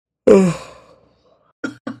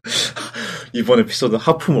이번 에피소드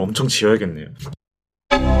하품을 엄청 지어야겠네요.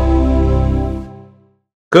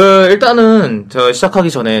 일단은, 시작하기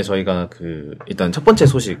전에 저희가 일단 첫 번째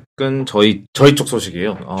소식은 저희 쪽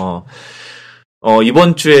소식이에요.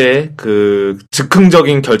 이번 주에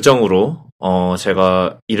즉흥적인 결정으로,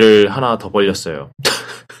 제가 일을 하나 더 벌렸어요.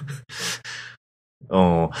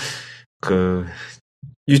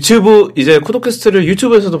 유튜브, 이제 쿠도캐스트를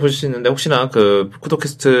유튜브에서도 보실 수 있는데, 혹시나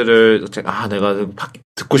쿠도캐스트를, 내가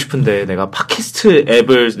듣고 싶은데, 내가 팟캐스트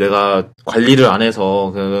앱을 내가 관리를 안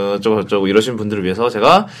해서, 저쩌고 이러신 분들을 위해서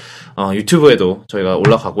제가, 유튜브에도 저희가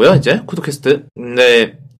올라가고요, 이제, 쿠도캐스트.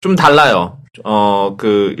 근데, 좀 달라요.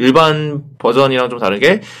 일반 버전이랑 좀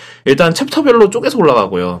다르게, 일단 챕터별로 쪼개서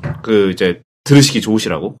올라가고요. 이제, 들으시기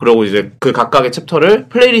좋으시라고. 그리고 이제 각각의 챕터를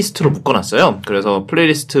플레이리스트로 묶어놨어요. 그래서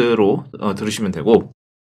플레이리스트로, 들으시면 되고,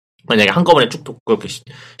 만약에 한꺼번에 쭉 그렇게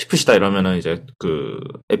싶으시다 이러면은 이제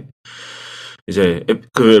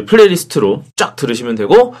플레이리스트로 쫙 들으시면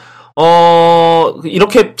되고,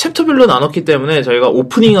 이렇게 챕터별로 나눴기 때문에 저희가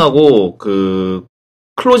오프닝하고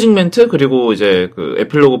클로징 멘트 그리고 이제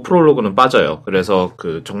에필로그 프롤로그는 빠져요. 그래서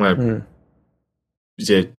정말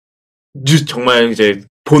정말 이제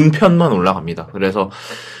본편만 올라갑니다. 그래서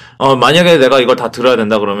만약에 내가 이걸 다 들어야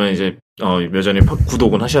된다 그러면 이제 여전히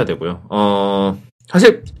구독은 하셔야 되고요.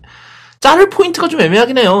 사실 자를 포인트가 좀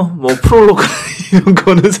애매하긴 해요. 뭐 프롤로그 이런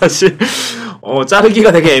거는 사실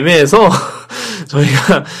자르기가 되게 애매해서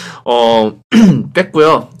저희가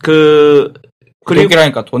뺐고요.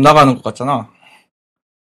 그리고라니까 돈 나가는 것 같잖아.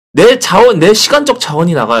 내 시간적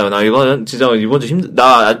자원이 나가요. 나 이거는 진짜 이번 주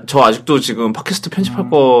저 아직도 지금 팟캐스트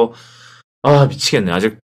편집할 거 미치겠네.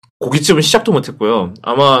 아직 고깃집은 시작도 못했고요.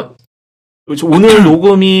 아마 오늘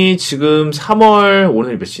녹음이 지금 3월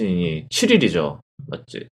오늘 며칠이니? 7일이죠.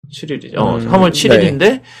 맞지? 7일이죠. 3월 7일인데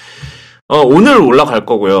네. 오늘 올라갈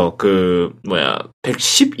거고요.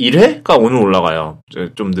 111회가 오늘 올라가요.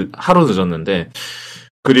 좀 하루 늦었는데.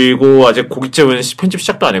 그리고 아직 고깃집은 편집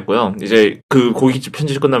시작도 안 했고요. 이제 고깃집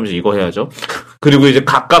편집 끝나면 이제 이거 해야죠. 그리고 이제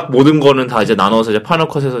각각 모든 거는 다 이제 나눠서 이제 파이널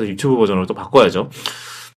컷에서 유튜브 버전으로 또 바꿔야죠.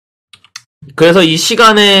 그래서 이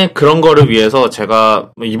시간에 그런 거를 위해서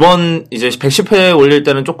제가 이번 이제 110회 올릴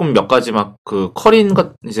때는 조금 몇 가지 컬인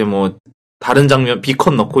이제 뭐 다른 장면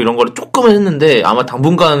B컷 넣고 이런 거를 조금은 했는데 아마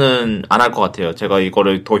당분간은 안 할 것 같아요. 제가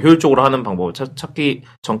이거를 더 효율적으로 하는 방법을 찾기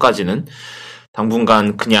전까지는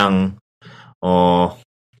당분간 그냥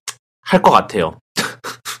할 것 같아요.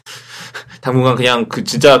 당분간 그냥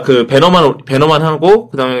진짜 배너만 하고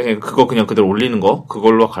그다음에 그거 그냥 그대로 올리는 거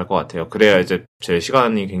그걸로 갈 것 같아요. 그래야 이제 제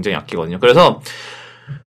시간이 굉장히 아끼거든요. 그래서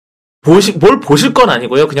뭘 보실 건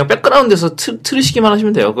아니고요. 그냥 백그라운드에서 틀으시기만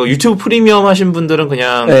하시면 돼요. 유튜브 프리미엄 하신 분들은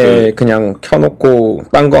그냥 그냥 켜놓고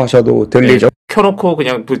딴 거 하셔도 들리죠. 켜놓고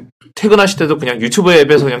그냥 퇴근하실 때도 그냥 유튜브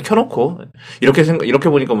앱에서 그냥 켜놓고 이렇게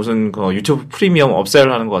보니까 무슨 유튜브 프리미엄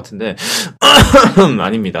업셀 하는 것 같은데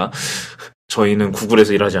아닙니다. 저희는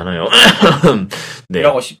구글에서 일하지 않아요. 네.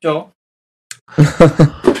 일하고 싶죠?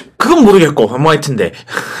 그건 모르겠고 뭐 하여튼데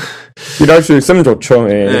일할 수 있으면 좋죠.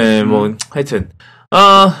 예. 네, 뭐 하여튼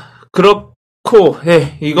그렇고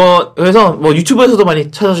이거 그래서 뭐 유튜브에서도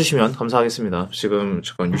많이 찾아주시면 감사하겠습니다. 지금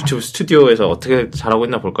잠깐 유튜브 스튜디오에서 어떻게 잘하고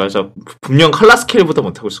있나 볼까요? 분명 칼라 스케일보다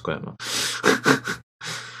못하고 있을 거야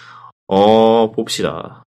아마.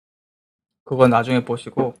 봅시다. 그건 나중에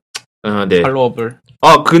보시고. 네. 팔로업을.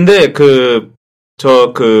 근데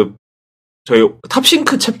저희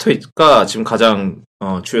탑싱크 챕터가 지금 가장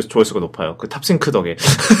조회수가 높아요. 탑싱크 덕에.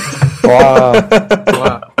 와.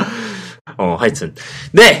 하여튼.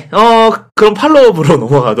 네, 그럼 팔로업으로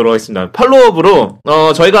넘어가도록 하겠습니다. 팔로업으로,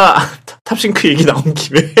 저희가 탑싱크 얘기 나온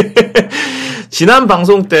김에, 지난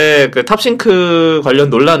방송 때 탑싱크 관련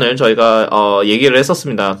논란을 저희가, 얘기를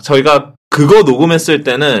했었습니다. 저희가 그거 녹음했을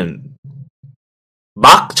때는,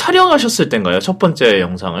 막 촬영하셨을 때인가요? 첫 번째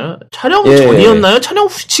영상을? 촬영 전이었나요? 촬영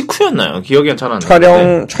직후였나요? 기억이 잘 안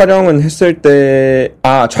나요. 촬영은 했을 때,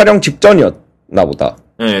 촬영 직전이었나 보다.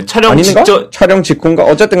 네, 촬영 아닌가? 직전. 촬영 직후인가?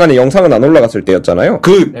 어쨌든 간에 영상은 안 올라갔을 때였잖아요.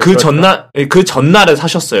 그 전날에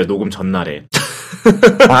사셨어요, 녹음 전날에.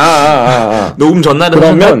 녹음 전날에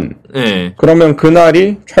그러면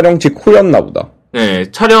그날이 촬영 직후였나 보다.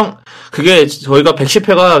 네, 그게 저희가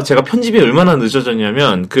 110회가 제가 편집이 얼마나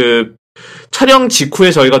늦어졌냐면, 촬영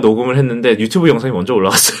직후에 저희가 녹음을 했는데 유튜브 영상이 먼저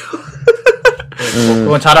올라갔어요.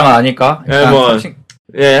 그건 자랑은 아니까.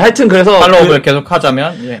 하여튼 그래서 팔로우를 계속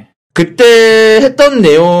하자면, 그때 했던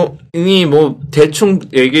내용이 뭐 대충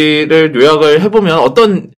얘기를 요약을 해보면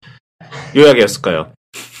어떤 요약이었을까요?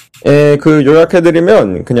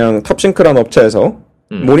 요약해드리면 그냥 탑싱크라는 업체에서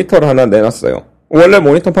모니터를 하나 내놨어요. 원래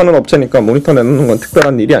모니터 파는 업체니까 모니터 내놓는 건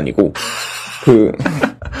특별한 일이 아니고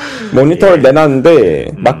모니터를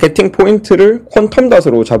내놨는데 마케팅 포인트를 퀀텀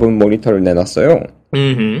닷으로 잡은 모니터를 내놨어요.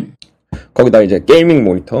 거기다 이제 게이밍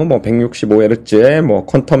모니터 뭐 165Hz에 뭐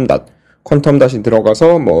퀀텀 닷이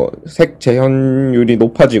들어가서 뭐 색 재현율이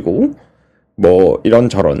높아지고 뭐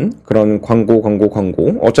이런저런 그런 광고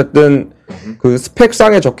어쨌든 그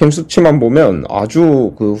스펙상에 적힌 수치만 보면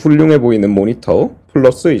아주 그 훌륭해 보이는 모니터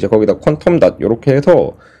플러스 이제 거기다 퀀텀 닷 요렇게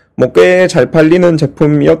해서 뭐 꽤 잘 팔리는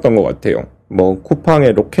제품이었던 것 같아요. 뭐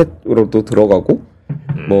쿠팡의 로켓으로도 들어가고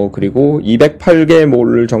뭐 그리고 208개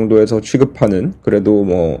몰 정도에서 취급하는 그래도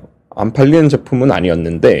뭐 안 팔리는 제품은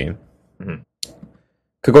아니었는데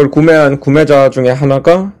그걸 구매한 구매자 중에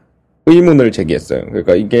하나가 의문을 제기했어요.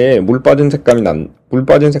 그러니까 이게 물 빠진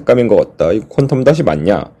색감인 것 같다. 이거 퀀텀 닷이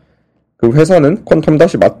맞냐? 그 회사는 퀀텀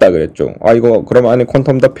닷이 맞다 그랬죠. 아 이거 그럼 안에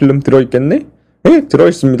퀀텀 닷 필름 들어있겠네? 네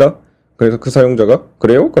들어있습니다. 그래서 그 사용자가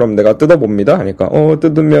그래요? 그럼 내가 뜯어봅니다. 하니까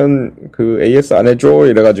뜯으면 그 AS 안 해줘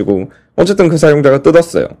이래가지고 어쨌든 그 사용자가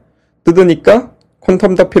뜯었어요. 뜯으니까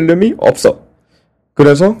퀀텀 닷 필름이 없어.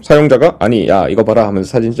 그래서 사용자가 아니 야 이거 봐라 하면서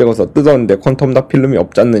사진 찍어서 뜯었는데 퀀텀 닷 필름이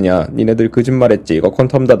없지 않느냐 니네들 거짓말했지 이거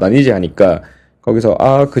퀀텀 닷 아니지 하니까 거기서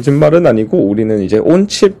거짓말은 아니고 우리는 이제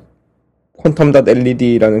온칩 퀀텀 닷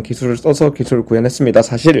LED라는 기술을 써서 기술을 구현했습니다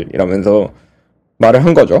사실 이러면서 말을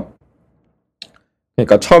한 거죠.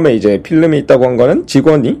 그러니까 처음에 이제 필름이 있다고 한 거는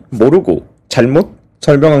직원이 모르고 잘못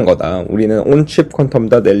설명한 거다. 우리는 온칩 퀀텀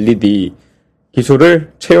닷 LED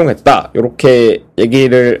기술을 채용했다. 이렇게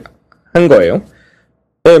얘기를 한 거예요.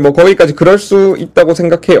 네, 뭐 거기까지 그럴 수 있다고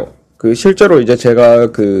생각해요. 그 실제로 이제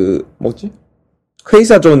제가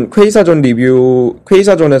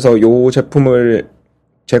퀘이사존에서 요 제품을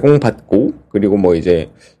제공받고 그리고 뭐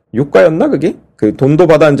이제 유가였나 그게? 그 돈도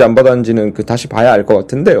받았는지 안 받았는지는 그 다시 봐야 알 것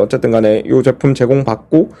같은데 어쨌든 간에 요 제품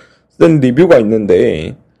제공받고 쓴 리뷰가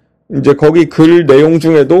있는데 이제 거기 글 내용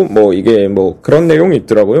중에도 뭐 이게 뭐 그런 내용이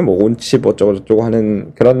있더라고요. 뭐 온칩 어쩌고저쩌고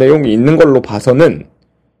하는 그런 내용이 있는 걸로 봐서는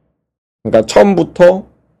그러니까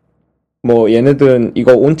처음부터 뭐 얘네들은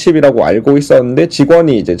이거 온칩이라고 알고 있었는데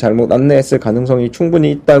직원이 이제 잘못 안내했을 가능성이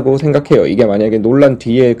충분히 있다고 생각해요. 이게 만약에 논란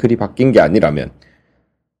뒤에 글이 바뀐 게 아니라면.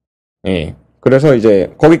 예. 그래서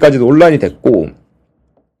이제 거기까지 논란이 됐고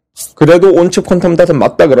그래도 온칩 퀀텀 닷은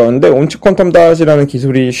맞다 그러는데 온칩 퀀텀 닷이라는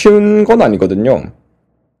기술이 쉬운 건 아니거든요.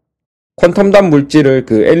 퀀텀 닷 물질을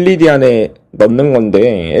그 LED 안에 넣는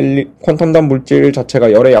건데 퀀텀 닷 물질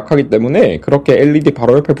자체가 열에 약하기 때문에 그렇게 LED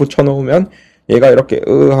바로 옆에 붙여놓으면 얘가 이렇게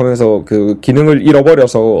하면서 그 기능을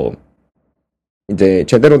잃어버려서 이제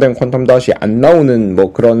제대로 된 퀀텀 닷이 안 나오는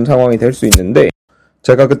뭐 그런 상황이 될 수 있는데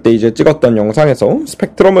제가 그때 이제 찍었던 영상에서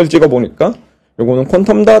스펙트럼을 찍어보니까 요거는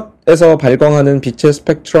퀀텀 닷에서 발광하는 빛의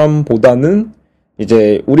스펙트럼보다는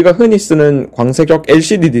이제 우리가 흔히 쓰는 광색역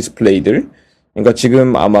LCD 디스플레이들 그러니까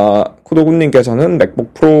지금 아마 쿠도군님께서는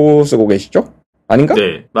맥북 프로 쓰고 계시죠? 아닌가?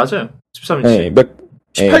 네 맞아요 13인치 네,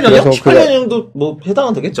 18년형? 18년형도 뭐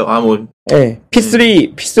해당은 되겠죠. 네,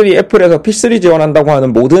 P3 애플에서 P3 지원한다고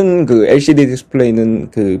하는 모든 그 LCD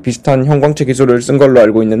디스플레이는 그 비슷한 형광체 기술을 쓴 걸로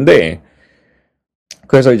알고 있는데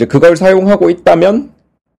그래서 이제 그걸 사용하고 있다면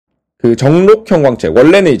그 정록 형광체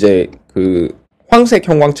원래는 이제 그 황색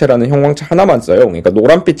형광체라는 형광체 하나만 써요. 그러니까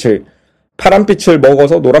파란빛을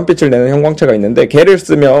먹어서 노란빛을 내는 형광체가 있는데 걔를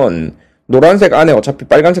쓰면 노란색 안에 어차피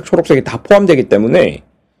빨간색, 초록색이 다 포함되기 때문에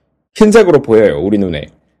흰색으로 보여요, 우리 눈에.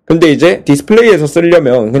 근데 이제 디스플레이에서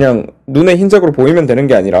쓰려면 그냥 눈에 흰색으로 보이면 되는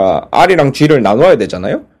게 아니라 R이랑 G를 나눠야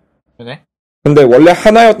되잖아요? 그래? 근데 원래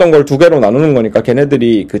하나였던 걸 두 개로 나누는 거니까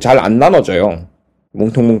걔네들이 그 잘 안 나눠져요.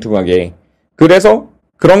 뭉퉁뭉퉁하게. 그래서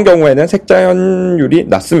그런 경우에는 색자연율이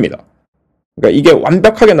낮습니다. 그러니까 이게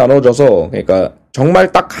완벽하게 나눠져서 그러니까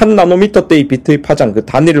정말 딱 한 나노미터대의 빛의 파장, 그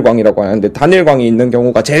단일광이라고 하는데 단일광이 있는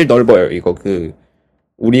경우가 제일 넓어요. 이거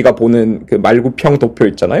우리가 보는 그 말구평 도표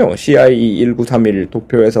있잖아요. CIE 1931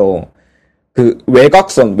 도표에서 그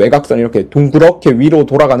외곽선 이렇게 둥그렇게 위로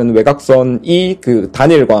돌아가는 외곽선이 그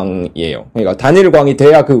단일광이에요. 그러니까 단일광이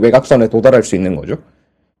돼야 그 외곽선에 도달할 수 있는 거죠.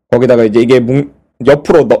 거기다가 이제 이게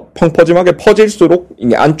옆으로 펑퍼짐하게 퍼질수록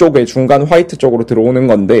이게 안쪽에 중간 화이트 쪽으로 들어오는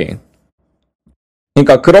건데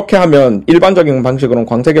그러니까 그렇게 하면 일반적인 방식으로는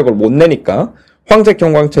광색역을 못 내니까 황색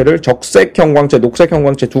형광체를 적색 형광체, 녹색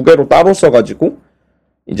형광체 두 개로 따로 써가지고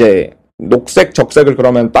이제 녹색, 적색을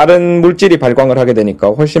그러면 다른 물질이 발광을 하게 되니까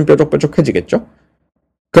훨씬 뾰족뾰족해지겠죠?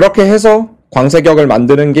 그렇게 해서 광색역을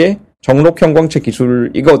만드는 게 정록 형광체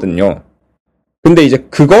기술이거든요. 근데 이제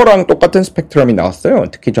그거랑 똑같은 스펙트럼이 나왔어요.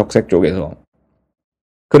 특히 적색 쪽에서.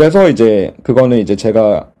 그래서 이제 그거는 이제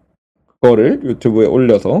제가 그거를 유튜브에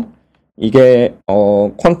올려서 이게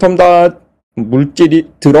퀀텀 닷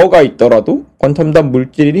물질이 들어가 있더라도 퀀텀 닷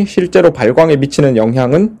물질이 실제로 발광에 미치는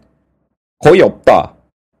영향은 거의 없다.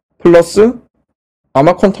 플러스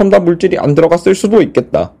아마 퀀텀닷 물질이 안 들어갔을 수도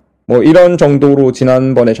있겠다. 뭐 이런 정도로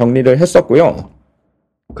지난번에 정리를 했었고요.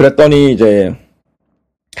 그랬더니 이제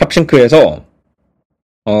탑싱크에서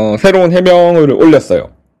새로운 해명을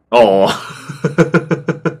올렸어요.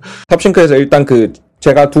 탑싱크에서 일단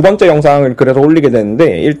제가 두 번째 영상을 그래서 올리게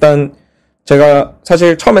됐는데, 일단 제가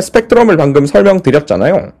사실 처음에 스펙트럼을 방금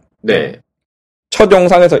설명드렸잖아요. 네. 첫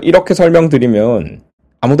영상에서 이렇게 설명드리면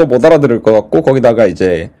아무도 못 알아들을 것 같고, 거기다가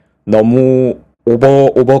이제 너무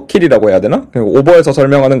오버킬이라고 해야 되나? 오버해서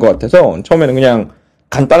설명하는 것 같아서 처음에는 그냥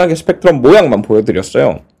간단하게 스펙트럼 모양만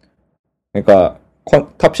보여드렸어요. 그러니까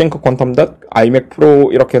탑싱크 퀀텀닷, 아이맥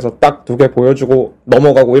프로 이렇게 해서 딱 두 개 보여주고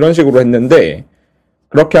넘어가고 이런 식으로 했는데,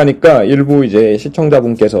 그렇게 하니까 일부 이제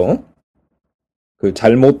시청자분께서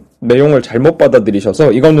내용을 잘못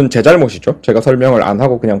받아들이셔서, 이거는 제 잘못이죠. 제가 설명을 안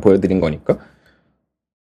하고 그냥 보여드린 거니까.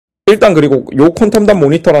 일단 그리고 요 퀀텀닷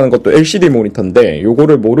모니터라는 것도 LCD 모니터인데,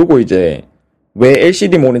 요거를 모르고 이제 왜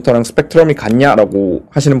LCD 모니터랑 스펙트럼이 같냐라고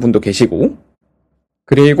하시는 분도 계시고,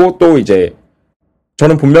 그리고 또 이제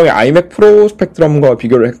저는 분명히 아이맥 프로 스펙트럼과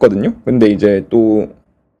비교를 했거든요. 근데 이제 또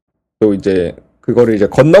이제 그거를 이제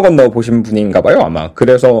건너 보신 분인가 봐요, 아마.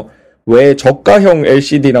 그래서 왜 저가형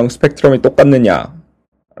LCD랑 스펙트럼이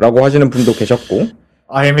똑같느냐라고 하시는 분도 계셨고.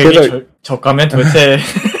 아이맥이 저가면 도대체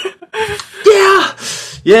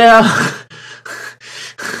yeah.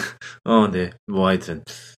 네. 뭐 하여튼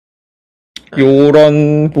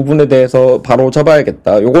요런 부분에 대해서 바로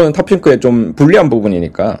잡아야겠다. 요거는 탑싱크에 좀 불리한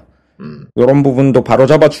부분이니까. 요런 부분도 바로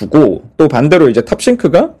잡아주고, 또 반대로 이제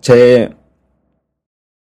탑싱크가 제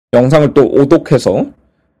영상을 또 오독해서,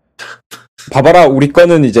 봐봐라, 우리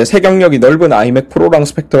거는 이제 세경력이 넓은 아이맥 프로랑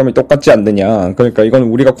스펙트럼이 똑같지 않느냐. 그러니까 이건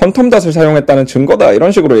우리가 퀀텀닷을 사용했다는 증거다.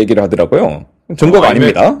 이런 식으로 얘기를 하더라고요. 증거가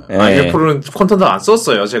아닙니다. 아이맥 프로는 퀀텀닷 안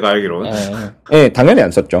썼어요, 제가 알기로는. 예, 당연히 안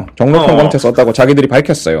썼죠. 정록 형광체 썼다고 자기들이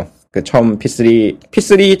밝혔어요. 처음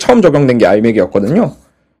P3 처음 적용된 게 아이맥이었거든요.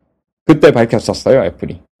 그때 밝혔었어요,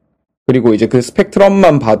 애플이. 그리고 이제 그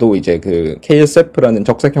스펙트럼만 봐도 이제 KSF라는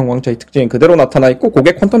적색 형광체의 특징이 그대로 나타나 있고,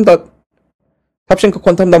 그게 탑싱크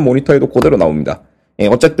퀀텀닷 모니터에도 그대로 나옵니다. 예,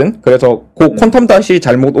 어쨌든 그래서 퀀텀닷이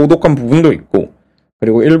잘못 오독한 부분도 있고,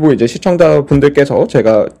 그리고 일부 이제 시청자분들께서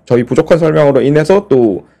저희 부족한 설명으로 인해서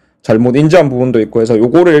또 잘못 인지한 부분도 있고 해서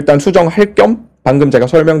요거를 일단 수정할 겸 방금 제가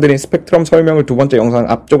설명드린 스펙트럼 설명을 두 번째 영상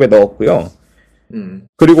앞쪽에 넣었고요.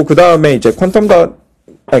 그리고 그 다음에 이제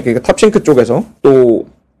탑싱크 쪽에서 또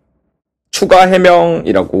추가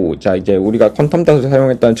해명이라고, 자 이제 우리가 퀀텀닷을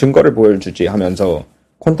사용했다는 증거를 보여주지 하면서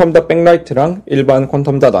퀀텀닷 백라이트랑 일반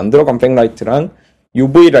퀀텀닷 안 들어간 백라이트랑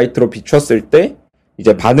UV 라이트로 비추었을 때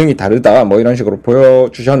이제 반응이 다르다, 뭐 이런 식으로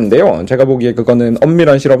보여주셨는데요. 제가 보기에 그거는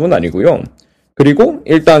엄밀한 실험은 아니고요. 그리고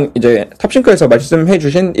일단 이제 탑싱크에서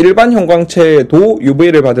말씀해주신 일반 형광체도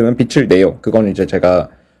UV를 받으면 빛을 내요. 그건 이제 제가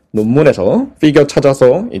논문에서 피겨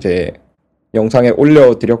찾아서 이제 영상에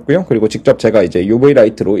올려드렸고요. 그리고 직접 제가 이제 UV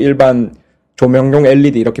라이트로 일반 조명용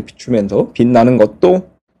LED 이렇게 비추면서 빛나는 것도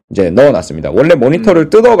이제 넣어놨습니다. 원래 모니터를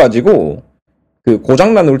뜯어가지고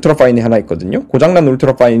고장난 울트라파인이 하나 있거든요. 고장난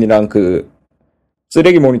울트라파인이랑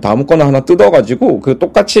쓰레기 모니터 아무거나 하나 뜯어가지고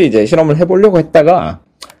똑같이 이제 실험을 해보려고 했다가,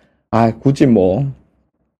 굳이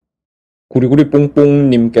구리구리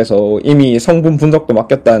뽕뽕님께서 이미 성분 분석도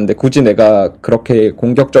맡겼다는데 굳이 내가 그렇게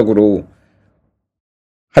공격적으로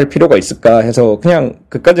할 필요가 있을까 해서 그냥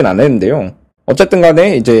그까진 안 했는데요. 어쨌든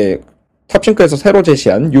간에 이제 탑싱크에서 새로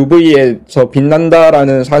제시한 UV에서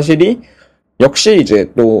빛난다라는 사실이 역시 이제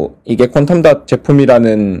또 이게 퀀텀닷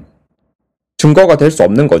제품이라는 증거가 될 수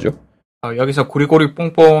없는 거죠. 여기서 고리고리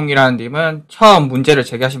뽕뽕이라는 님은 처음 문제를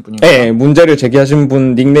제기하신 분이에요. 네, 문제를 제기하신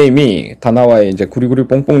분 닉네임이 다나와의 이제 구리구리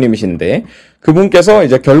뽕뽕님이신데, 그분께서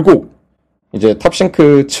이제 결국 이제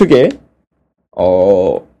탑싱크 측에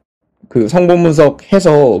성분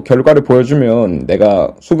분석해서 결과를 보여주면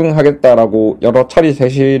내가 수긍하겠다라고 여러 차례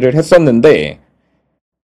제시를 했었는데,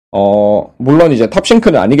 물론 이제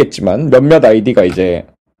탑싱크는 아니겠지만 몇몇 아이디가 이제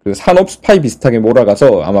산업 스파이 비슷하게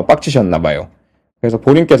몰아가서 아마 빡치셨나봐요. 그래서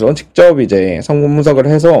본인께서 직접 이제 성분 분석을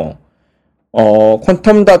해서,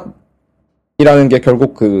 퀀텀닷이라는 게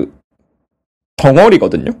결국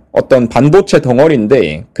덩어리거든요? 어떤 반도체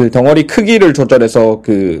덩어리인데, 그 덩어리 크기를 조절해서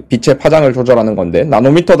빛의 파장을 조절하는 건데,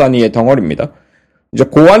 나노미터 단위의 덩어리입니다. 이제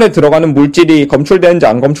그 안에 들어가는 물질이 검출되는지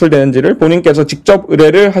안 검출되는지를 본인께서 직접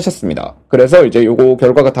의뢰를 하셨습니다. 그래서 이제 요거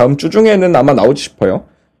결과가 다음 주 중에는 아마 나오지 싶어요.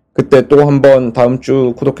 그때 또 한번 다음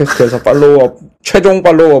주 구독캐스트에서 최종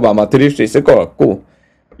팔로우업 아마 드릴 수 있을 것 같고.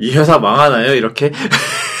 이 회사 망하나요, 이렇게?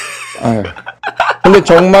 근데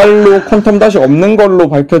정말로 퀀텀닷이 없는 걸로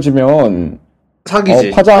밝혀지면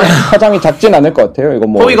사기지. 파장이 작진 않을 것 같아요. 이거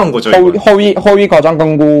허위 광고죠. 허위 과장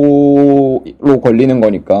광고로 걸리는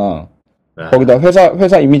거니까. 거기다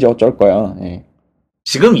회사 이미지 어쩔 거야. 예.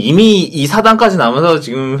 지금 이미 이 사단까지 나면서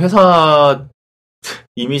지금 회사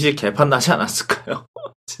이미지 개판 나지 않았을까요?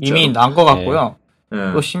 이미 난 것 같고요.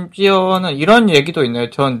 네. 또 심지어는 이런 얘기도 있네요.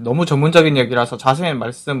 전 너무 전문적인 얘기라서 자세히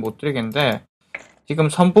말씀 못 드리겠는데 지금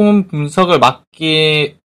선봉 분석을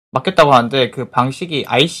맡겠다고 하는데 그 방식이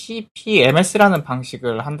ICP-MS라는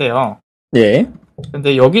방식을 한대요. 예.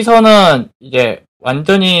 근데 여기서는 이제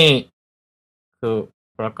완전히 그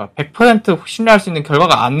뭐랄까 100% 신뢰할 수 있는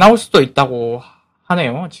결과가 안 나올 수도 있다고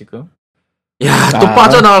하네요. 지금. 야, 또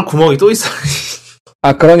빠져나갈 구멍이 또 있어.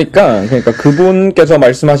 그러니까 그분께서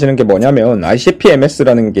말씀하시는 게 뭐냐면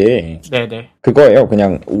ICP-MS라는 게 네네. 그거예요.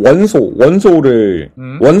 그냥 원소를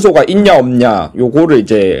원소가 있냐 없냐 요거를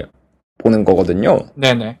이제 보는 거거든요.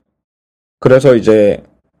 네네. 그래서 이제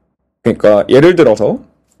그러니까 예를 들어서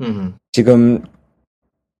지금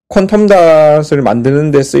퀀텀닷을 만드는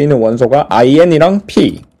데 쓰이는 원소가 IN이랑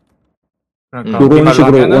P 이런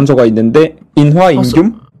식으로 하면은? 원소가 있는데 인화,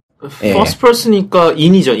 인듐 First person이니까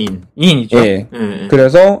인이죠, 인. 인이죠. 예.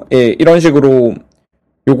 그래서 이런 식으로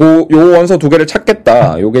요 원소 두 개를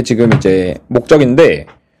찾겠다. 요게 지금 이제 목적인데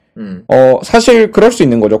사실 그럴 수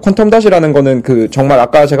있는 거죠. 퀀텀닷이라는 거는 그 정말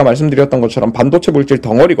아까 제가 말씀드렸던 것처럼 반도체 물질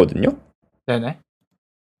덩어리거든요. 네네.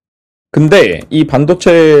 근데 이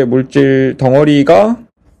반도체 물질 덩어리가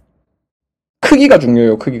크기가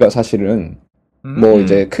중요해요. 크기가 사실은 뭐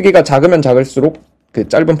이제 크기가 작으면 작을수록 그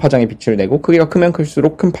짧은 파장의 빛을 내고 크기가 크면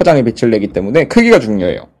클수록 큰 파장의 빛을 내기 때문에 크기가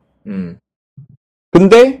중요해요.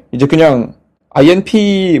 근데 이제 그냥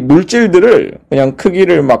INP 물질들을 그냥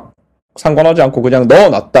크기를 막 상관하지 않고 그냥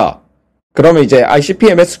넣어놨다. 그러면 이제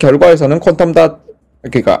ICP-MS 결과에서는 퀀텀닷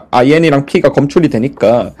그러니까 IN이랑 P가 검출이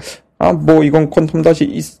되니까 뭐 이건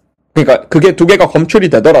퀀텀닷이 그러니까 그게 두 개가 검출이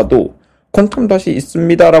되더라도 퀀텀닷이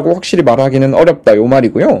있습니다라고 확실히 말하기는 어렵다 요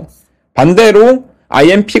말이고요. 반대로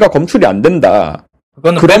INP가 검출이 안 된다.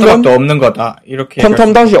 그거는 그러면 도 없는 거다. 이렇게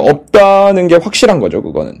퀀텀닷이 없다는 게 확실한 거죠.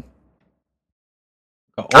 그거는.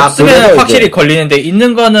 없으면 확실히 걸리는데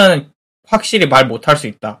있는 거는 확실히 말 못할 수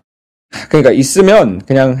있다. 그러니까 있으면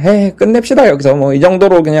그냥 끝냅시다 여기서 뭐 이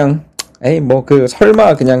정도로 그냥 뭐 그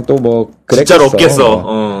설마 그냥 또 뭐 진짜로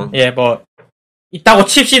없겠어. 예, 뭐 있다고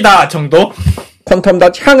칩시다 정도.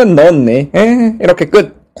 퀀텀닷 향은 넣었네. 이렇게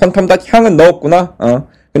끝. 퀀텀닷 향은 넣었구나.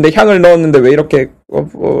 근데 향을 넣었는데 왜 이렇게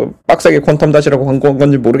빡세게 퀀텀닷이라고 한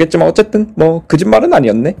건지 모르겠지만 어쨌든 뭐 거짓말은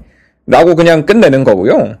아니었네. 라고 그냥 끝내는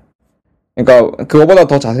거고요. 그러니까 그거보다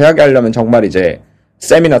더 자세하게 하려면 정말 이제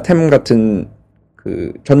셈이나 템 같은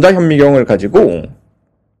그 전자현미경을 가지고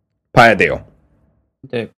봐야 돼요.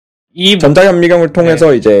 네. 전자현미경을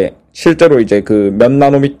통해서 이제 실제로 이제 그 몇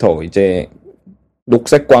나노미터 이제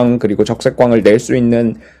녹색광 그리고 적색광을 낼 수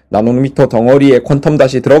있는 나노미터 덩어리에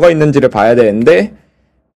퀀텀닷이 들어가 있는지를 봐야 되는데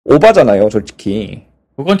오바잖아요, 솔직히.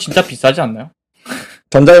 그건 진짜 비싸지 않나요?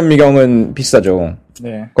 전자현미경은 비싸죠.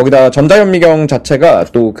 네. 거기다 전자현미경 자체가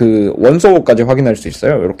또 그 원소까지 확인할 수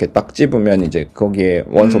있어요. 이렇게 딱 집으면 이제 거기에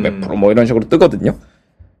원소 몇 프로 뭐 이런 식으로 뜨거든요.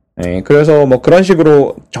 네, 그래서 뭐 그런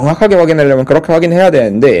식으로 정확하게 확인하려면 그렇게 확인해야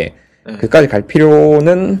되는데 그까지 갈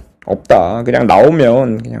필요는 없다. 그냥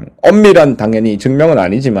나오면 그냥 엄밀한 당연히 증명은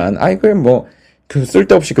아니지만 그냥 뭐 그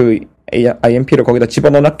쓸데없이 그 IMP를 거기다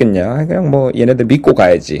집어넣어놨겠냐. 그냥 뭐 얘네들 믿고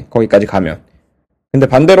가야지. 거기까지 가면. 근데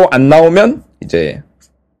반대로 안 나오면 이제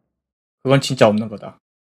그건 진짜 없는 거다.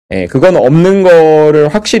 그건 없는 거를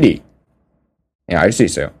확실히 알 수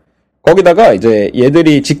있어요. 거기다가 이제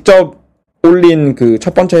얘들이 직접 올린 그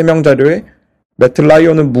첫 번째 해명 자료에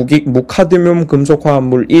메틀라이온은 무카드뮴 금속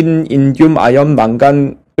화합물 인듐, 아연,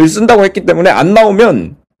 망간을 쓴다고 했기 때문에 안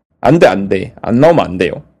나오면 안 돼. 안 나오면 안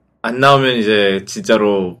돼요. 안 나오면 이제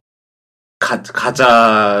진짜로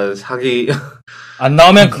가짜 사기. 안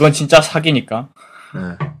나오면 그건 진짜 사기니까.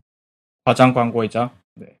 과장 광고이자.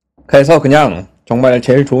 네. 그래서 그냥 정말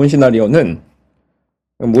제일 좋은 시나리오는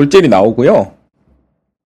물질이 나오고요.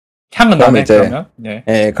 향은 나네 그러면.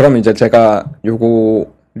 네. 그럼 이제 제가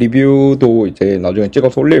요거 리뷰도 이제 나중에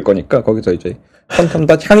찍어서 올릴 거니까 거기서 이제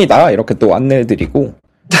퀀텀닷 향이다 이렇게 또 안내해드리고.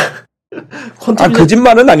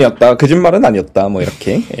 거짓말은 아니었다. 뭐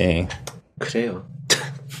이렇게. 그래요.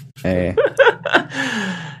 예.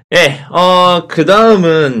 그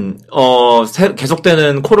다음은,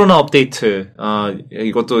 계속되는 코로나 업데이트.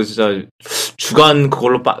 이것도 진짜 주간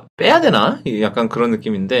그걸로 빼야 되나? 약간 그런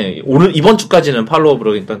느낌인데, 이번 주까지는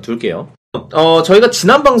팔로우업으로 일단 둘게요. 저희가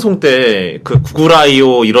지난 방송 때 그 구글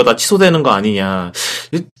I.O. 이러다 취소되는 거 아니냐.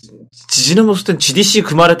 지지는 봤을 땐 GDC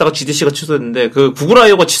그 말했다가 GDC가 취소됐는데, 그 구글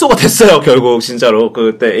I.O.가 취소가 됐어요, 결국, 진짜로.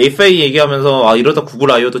 그때 AFA 얘기하면서, 이러다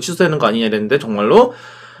구글 I.O.도 취소되는 거 아니냐 이랬는데, 정말로,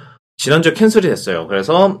 지난주에 캔슬이 됐어요.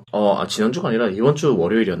 그래서, 지난주가 아니라 이번 주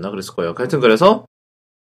월요일이었나? 그랬을 거예요. 하여튼 그래서,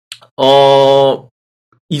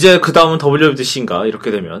 이제 그 다음은 WWDC인가? 이렇게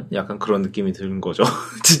되면 약간 그런 느낌이 드는 거죠.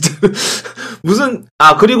 진짜.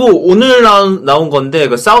 그리고 오늘 나온 건데,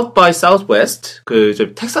 그 South by Southwest?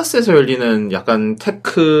 텍사스에서 열리는 약간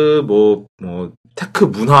테크 테크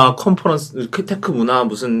문화 컨퍼런스, 테크 문화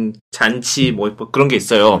무슨 잔치, 그런 게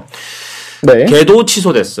있어요. 네. 걔도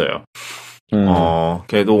취소됐어요.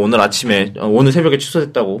 걔도 오늘 새벽에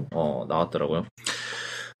취소됐다고, 나왔더라고요.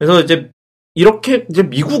 그래서 이렇게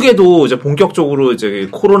미국에도 본격적으로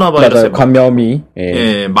코로나 바이러스의 감염이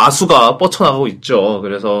마수가 뻗쳐나가고 있죠.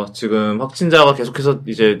 그래서 지금 확진자가 계속해서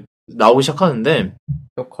나오기 시작하는데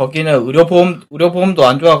거기는 의료보험도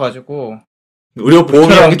안 좋아가지고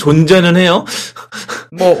의료보험이라는 게 존재는 해요.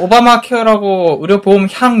 오바마 케어라고 의료보험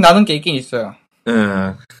향 나는 게 있긴 있어요.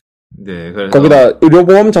 네, 그래서 거기다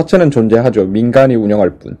의료보험 자체는 존재하죠. 민간이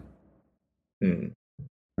운영할 뿐.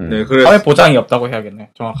 네, 그래서 사회 보장이 없다고 해야겠네.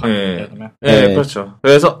 정확하게 얘기하면. 네, 그렇죠.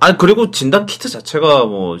 그래서 그리고 진단 키트 자체가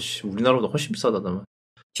우리나라보다 훨씬 비싸다더만.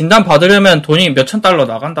 진단 받으려면 돈이 몇천 달러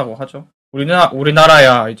나간다고 하죠.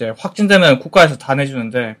 우리나라야 이제 확진되면 국가에서 다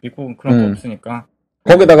내주는데 미국은 그런 거 없으니까.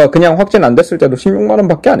 거기다가 그냥 확진 안 됐을 때도 16만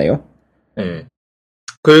원밖에 안 해요. 네.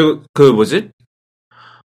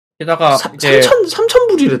 게다가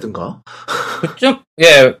 3,000불이라든가. 그쯤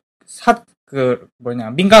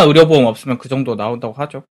민간 의료보험 없으면 그 정도 나온다고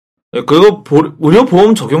하죠. 네, 그거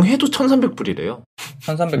의료보험 적용해도 1,300불이래요.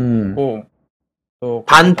 1,300불이고 또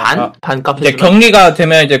반값 이제 격리가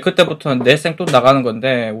되면 이제 그때부터는 내 생돈 나가는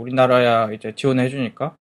건데 우리나라야 이제 지원해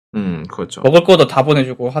주니까. 그렇죠. 먹을 것도 다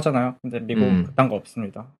보내주고 하잖아요. 근데 미국은 그딴 거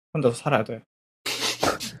없습니다. 혼자서 살아야 돼.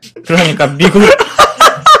 그러니까 미국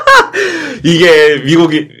이게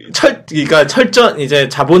미국이 그러니까 철저한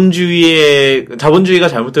자본주의가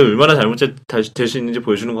잘못되면 얼마나 잘못될 수 있는지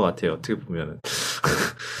보여주는 것 같아요. 어떻게 보면은.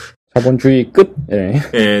 자본주의 끝. 예.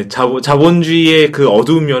 예, 자본주의의 그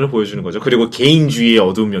어두운 면을 보여주는 거죠. 그리고 개인주의의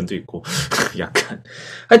어두운 면도 있고, 약간.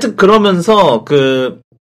 하여튼 그러면서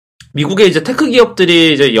미국의 테크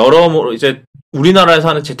기업들이 여러모로 우리나라에서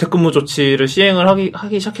하는 재택근무 조치를 시행을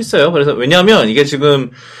하기 시작했어요. 그래서 왜냐하면 이게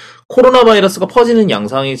지금 코로나 바이러스가 퍼지는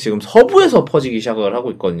양상이 지금 서부에서 퍼지기 시작을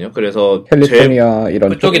하고 있거든요. 그래서 캘리포니아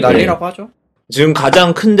이런 그쪽이 난리라고 하죠. 지금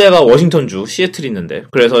가장 큰 데가 워싱턴주 시애틀이 있는데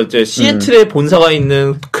그래서 시애틀에 본사가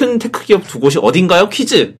있는 큰 테크 기업 두 곳이 어딘가요?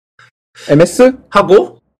 퀴즈. MS?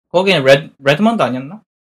 하고 거기는 레드먼드 아니었나?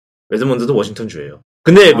 레드먼드도 워싱턴주예요.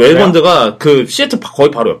 근데 레드먼드가 시애틀 거의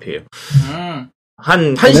바로 옆이에요. 차로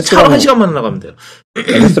 1시간만 나가면 돼요.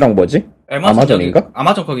 MS랑 뭐지? 아마존인가?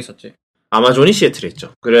 아마존 거기 있었지. 아마존이 시애틀에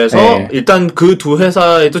있죠. 그래서 일단 그 두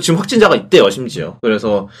회사에도 지금 확진자가 있대요, 심지어.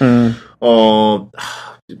 그래서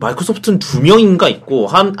마이크로소프트는 2명인가 있고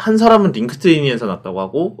한 사람은 링크드인에서 났다고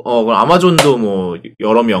하고 아마존도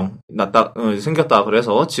여러 명 생겼다.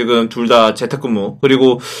 그래서 지금 둘 다 재택근무.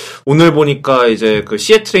 그리고 오늘 보니까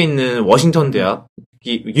시애틀에 있는 워싱턴 대학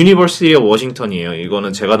유니버시티 오브 워싱턴이에요.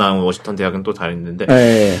 이거는 제가 나온 워싱턴 대학은 또 다른데.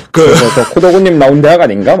 네. 저 코도구님 나온 대학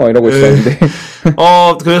아닌가? 이러고 있었는데.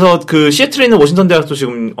 그래서 시애틀에 있는 워싱턴 대학도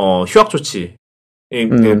지금 휴학 조치,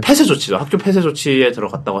 폐쇄 조치죠. 학교 폐쇄 조치에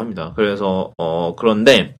들어갔다고 합니다. 그래서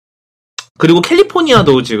그런데 그리고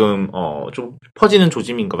캘리포니아도 지금 좀 퍼지는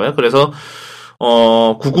조짐인가 봐요. 그래서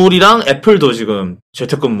구글이랑 애플도 지금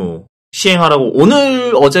재택근무 시행하라고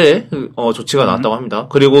어제 조치가 나왔다고 합니다.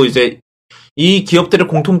 그리고 이 기업들의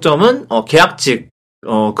공통점은 계약직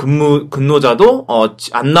근로자도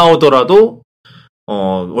안 나오더라도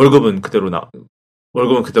월급은 그대로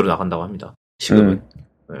나간다고 합니다. 시급은.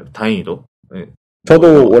 네, 다행히도. 네.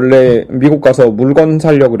 저도 원래 미국 가서 물건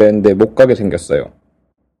사려고 그랬는데 못 가게 생겼어요.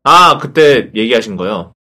 그때 얘기하신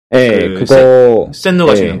거요? 네, 그거 샌누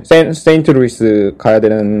가시는. 세인트루이스 가야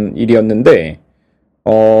되는 일이었는데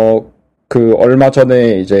얼마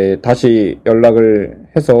전에 다시 연락을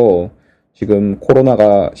해서 지금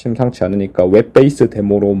코로나가 심상치 않으니까 웹 베이스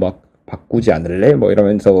데모로 바꾸지 않을래?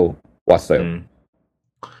 이러면서 왔어요.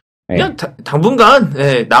 그냥 당분간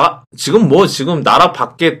지금 나라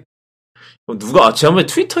밖에 지난번에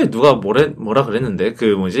트위터에 누가 뭐라 그랬는데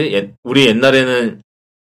우리 옛날에는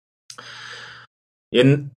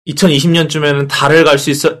 2020년쯤에는 달을 갈 수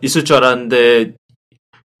있을 줄 알았는데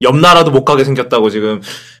옆 나라도 못 가게 생겼다고 지금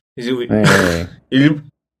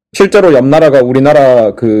실제로 옆 나라가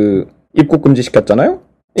우리나라 입국 금지 시켰잖아요?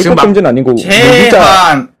 입국 금지는 아니고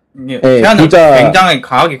제한은 굉장히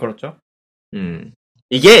강하게 걸었죠.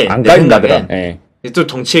 이게 안 가인다더라. 또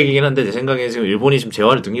정치 얘기긴 한데 내 생각에 지금 일본이 지금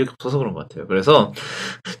재활 능력이 없어서 그런 것 같아요. 그래서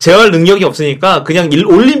재활 능력이 없으니까 그냥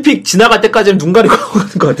올림픽 지나갈 때까지는 눈 가리고 가는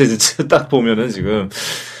것 같아요. 진짜 딱 보면은 지금.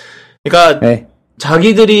 그러니까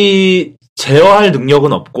자기들이 제어할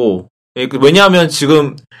능력은 없고 왜냐하면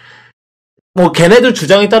지금 뭐 걔네들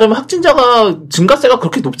주장에 따르면 확진자가 증가세가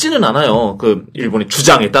그렇게 높지는 않아요. 그 일본의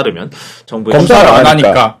주장에 따르면 정부의 검사를 안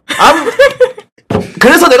하니까.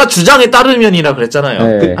 그래서 내가 주장에 따르면이라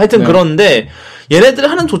그랬잖아요. 네. 하여튼 그런데 얘네들이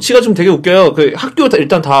하는 조치가 좀 되게 웃겨요. 그 학교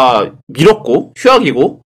일단 다 밀었고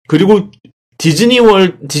휴학이고 그리고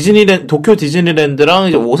도쿄 디즈니랜드랑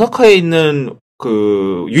이제 오사카에 있는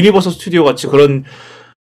그 유니버설 스튜디오 같이 그런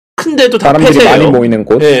큰 데도 다 사람들이 폐쇄예요. 많이 모이는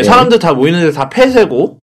곳. 네, 사람들 다 모이는 데 다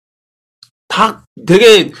폐쇄고 다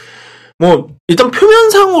되게 뭐 일단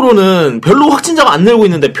표면상으로는 별로 확진자가 안 늘고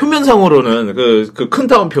있는데 표면상으로는 그 큰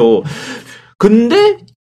따옴표. 근데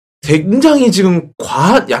굉장히 지금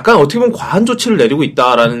약간 어떻게 보면 과한 조치를 내리고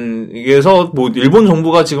있다라는 게서 뭐 일본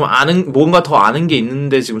정부가 지금 뭔가 더 아는 게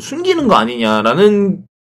있는데 지금 숨기는 거 아니냐라는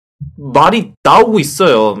말이 나오고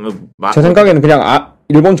있어요. 제 생각에는 그냥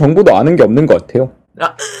일본 정부도 아는 게 없는 것 같아요.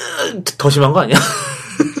 더 심한 거 아니야?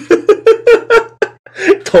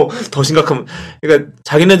 더 심각하면, 그러니까,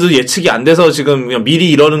 자기네도 예측이 안 돼서 지금 그냥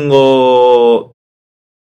미리 이러는 거.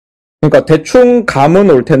 그러니까 대충 감은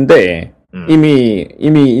올 텐데, 이미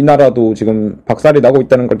이 나라도 지금 박살이 나고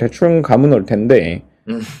있다는 걸 대충 감은 올 텐데,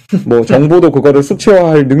 뭐 정부도 그거를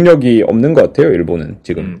수치화할 능력이 없는 것 같아요, 일본은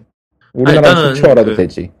지금. 우리나라는 수치화라도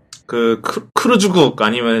되지. 크루즈국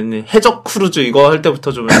아니면 해적 크루즈 이거 할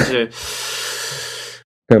때부터 좀 사실,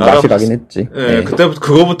 맛이 가긴 했지. 네. 그때부터,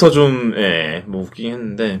 그거부터 좀, 뭐 웃기긴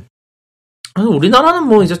했는데. 우리나라는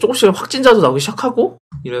뭐 이제 조금씩 확진자도 나오기 시작하고,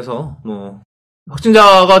 이래서, 뭐,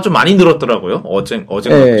 확진자가 좀 많이 늘었더라고요. 어젠가,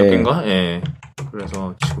 그저께인가? 예.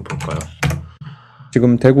 그래서 지금 볼까요?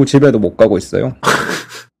 지금 대구 집에도 못 가고 있어요.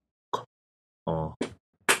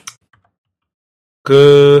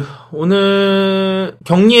 오늘,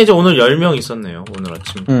 격리해제 오늘 10명 있었네요. 오늘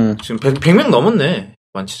아침. 지금 100명 넘었네.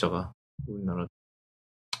 완치자가. 우리나라.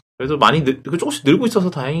 그래도 많이 조금씩 늘고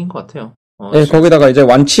있어서 다행인 것 같아요. 네, 거기다가 이제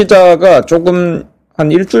완치자가 조금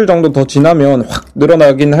한 일주일 정도 더 지나면 확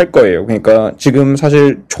늘어나긴 할 거예요. 그러니까 지금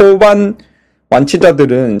사실 초반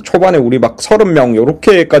완치자들은 초반에 우리 막 30명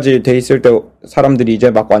요렇게까지 돼 있을 때 사람들이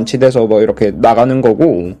이제 막 완치돼서 뭐 이렇게 나가는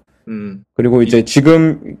거고. 그리고 이제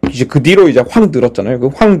지금 이제 그 뒤로 이제 확 늘었잖아요. 그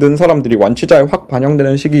확 는 사람들이 완치자에 확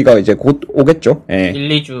반영되는 시기가 이제 곧 오겠죠. 예. 1,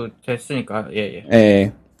 2주 됐으니까. 예.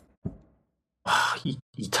 예.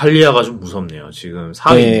 이탈리아가 좀 무섭네요. 지금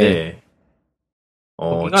 4위인데.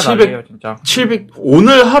 700,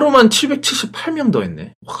 오늘 하루만 778명 더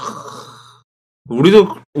했네.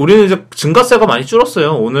 우리는 이제 증가세가 많이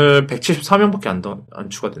줄었어요. 오늘 174명밖에 안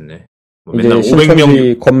추가됐네. 맨날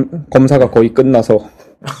 500명. 검사가 거의 끝나서.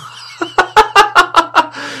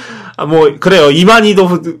 뭐, 그래요. 이만희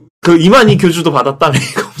교주도 받았다며,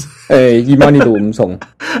 검사. 네, 이만희도 음성.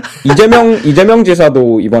 이재명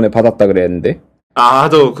지사도 이번에 받았다 그랬는데.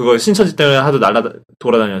 하도 그거 신천지 때문에 하도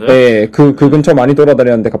돌아다녀서요? 네, 그 근처 많이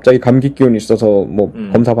돌아다녔는데 갑자기 감기 기운이 있어서 뭐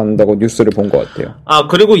검사 받는다고 뉴스를 본 것 같아요.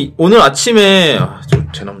 그리고 오늘 아침에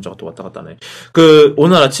재난 문자가 또 왔다 갔다 하네.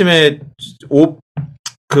 오늘 아침에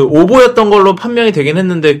오보였던 걸로 판명이 되긴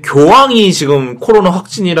했는데 교황이 지금 코로나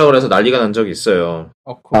확진이라고 그래서 난리가 난 적이 있어요.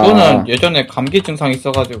 그거는 예전에 감기 증상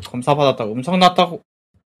있어가지고 검사 받았다고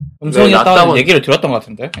음성이었다는 얘기를 들었던 것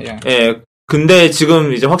같은데. 예. 근데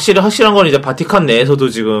지금 이제 확실한 건 이제 바티칸 내에서도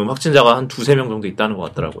지금 확진자가 한 2-3명 정도 있다는 것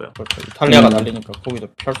같더라고요. 그렇죠. 이탈리아가 난리니까 거기도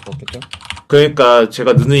피할 수가 없겠죠. 그러니까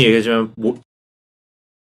제가 누누이 얘기하지만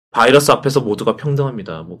바이러스 앞에서 모두가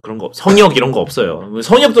평등합니다. 뭐 그런 거 성역 이런 거 없어요.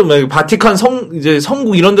 성역도 바티칸 이제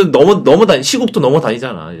성국 이런 데 시국도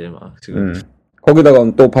넘어다니잖아. 이제 막 지금.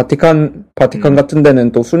 거기다가 또 바티칸 같은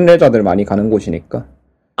데는 또 순례자들 많이 가는 곳이니까.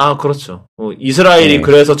 그렇죠. 이스라엘이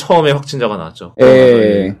그래서 처음에 확진자가 나왔죠.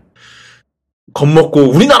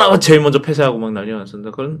 겁먹고 우리나라가 제일 먼저 폐쇄하고 막 난리가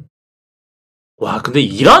났었는데 근데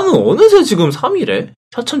이란은 어느새 지금 3위래?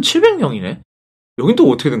 4,700명이네? 여긴 또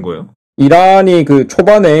어떻게 된 거예요? 이란이 그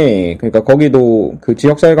초반에 그러니까 거기도 그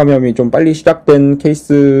지역사회 감염이 좀 빨리 시작된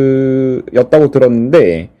케이스였다고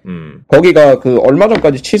들었는데 거기가 그 얼마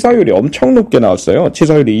전까지 치사율이 엄청 높게 나왔어요.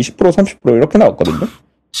 치사율이 20% 30% 이렇게 나왔거든요.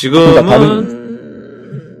 지금은 그러니까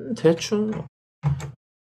대충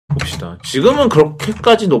봅시다. 지금은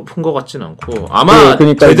그렇게까지 높은 것 같진 않고 아마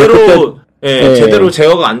그러니까 제대로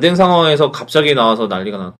제어가 안 된 상황에서 갑자기 나와서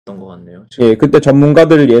난리가 났던 것 같네요. 지금. 예, 그때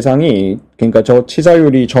전문가들 예상이 그러니까 저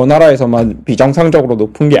치사율이 저 나라에서만 비정상적으로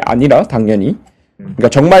높은 게 아니라 당연히 그러니까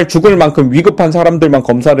정말 죽을 만큼 위급한 사람들만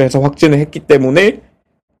검사를 해서 확진을 했기 때문에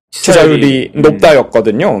치사율이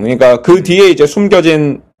높다였거든요. 그러니까 그 뒤에 이제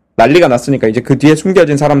숨겨진 난리가 났으니까 이제 그 뒤에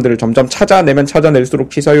숨겨진 사람들을 점점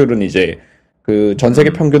찾아낼수록 치사율은 이제 그 전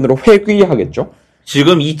세계 평균으로 회귀하겠죠.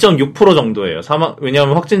 지금 2.6% 정도예요.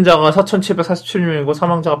 왜냐하면 확진자가 4,747명이고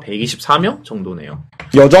사망자가 124명 정도네요.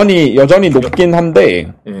 여전히 높긴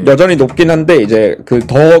한데, 이제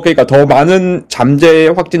그러니까 더 많은 잠재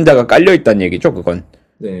확진자가 깔려있다는 얘기죠, 그건.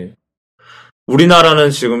 네.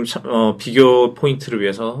 우리나라는 지금, 비교 포인트를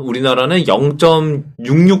위해서, 우리나라는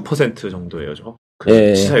 0.66% 정도예요,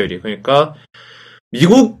 치사율이. 그러니까,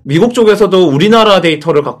 미국 쪽에서도 우리나라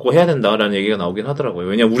데이터를 갖고 해야 된다라는 얘기가 나오긴 하더라고요.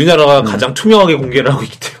 왜냐면 우리나라가 가장 투명하게 공개를 하고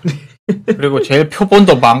있기 때문에. 그리고 제일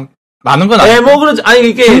표본도 많은 건 아니에요.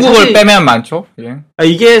 이게. 중국을 사실, 빼면 많죠. 예.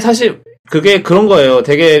 이게 사실, 그게 그런 거예요.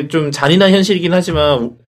 되게 좀 잔인한 현실이긴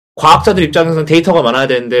하지만, 과학자들 입장에서는 데이터가 많아야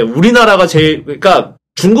되는데, 우리나라가 그러니까,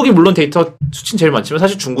 중국이 물론 데이터 수치는 제일 많지만,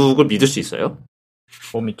 사실 중국을 믿을 수 있어요?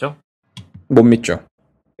 못 믿죠? 못 믿죠.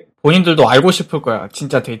 본인들도 알고 싶을 거야,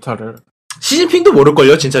 진짜 데이터를. 시진핑도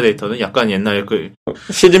모를걸요, 진짜 데이터는. 약간 옛날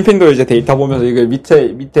시진핑도 이제 데이터 보면서 이게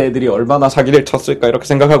밑에 애들이 얼마나 사기를 쳤을까 이렇게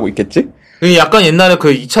생각하고 있겠지? 약간 옛날에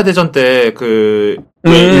 2차 대전 때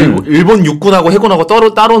일본 육군하고 해군하고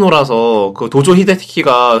따로 놀아서 도조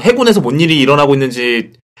히데키가 해군에서 뭔 일이 일어나고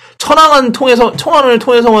있는지 청안을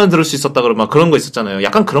통해서만 들을 수 있었다 그러면 그런 거 있었잖아요.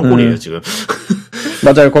 약간 그런 꼴이에요, 지금.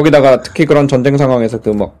 맞아요. 거기다가 특히 그런 전쟁 상황에서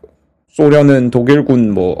소련은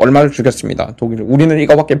독일군 얼마를 죽였습니다. 우리는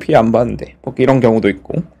이거밖에 피해 안 봤는데 이런 경우도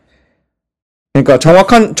있고. 그러니까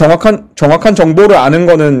정확한 정보를 아는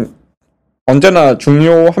거는 언제나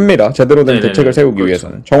중요합니다. 제대로 된 대책을 세우기 그렇죠.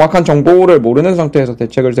 위해서는. 정확한 정보를 모르는 상태에서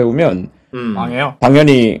대책을 세우면 망해요.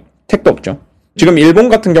 당연히 택도 없죠. 지금 일본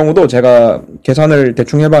같은 경우도 제가 계산을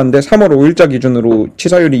대충 해봤는데 3월 5일자 기준으로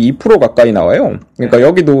치사율이 2% 가까이 나와요. 그러니까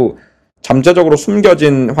여기도 잠재적으로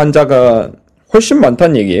숨겨진 환자가 훨씬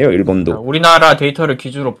많다는 얘기예요, 일본도. 우리나라 데이터를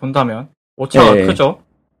기준으로 본다면 오차가 크죠?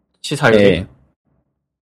 치사율이.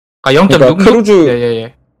 그러니까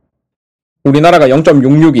크루즈 우리나라가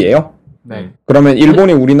 0.66이에요. 네. 그러면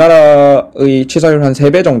일본이 우리나라의 치사율 한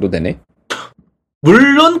 3배 정도 되네.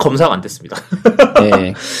 물론 검사가 안 됐습니다.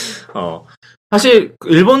 네. 사실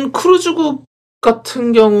일본 크루즈국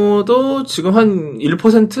같은 경우도 지금 한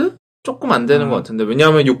 1% 조금 안 되는 것 같은데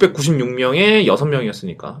왜냐하면 696명에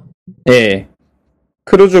 6명이었으니까. 네.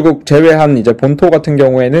 크루즈국 제외한 이제 본토 같은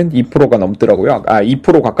경우에는 2%가 넘더라고요.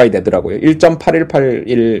 2% 가까이 되더라고요.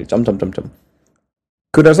 1.8181 점점점점.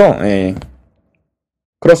 그래서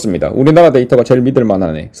그렇습니다. 우리나라 데이터가 제일 믿을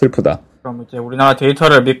만하네. 슬프다. 그럼 이제 우리나라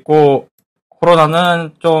데이터를 믿고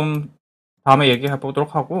코로나는 좀 다음에 얘기해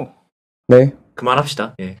보도록 하고. 네.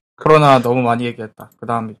 그만합시다. 예. 코로나 너무 많이 얘기했다.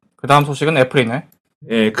 그다음 소식은 애플이네.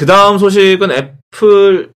 예, 그다음 소식은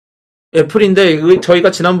애플인데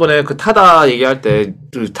저희가 지난번에 타다 얘기할 때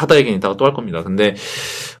타다 얘기는 이따가 또 할 겁니다. 근데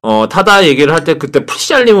타다 얘기를 할 때 그때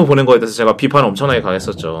푸시 알림을 보낸 거에 대해서 제가 비판을 엄청나게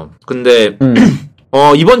가했었죠. 근데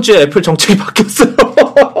이번 주에 애플 정책이 바뀌었어요.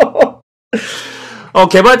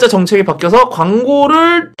 개발자 정책이 바뀌어서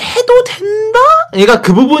광고를 해도 된다? 그러니까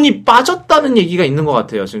그 부분이 빠졌다는 얘기가 있는 것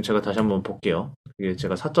같아요. 지금 제가 다시 한번 볼게요. 이게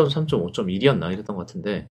제가 4.3.5.1이었나 이랬던 것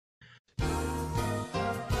같은데.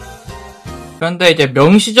 그런데 이제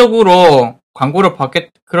명시적으로 광고를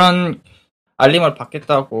그런 알림을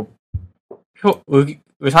받겠다고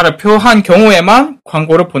의사를 표한 경우에만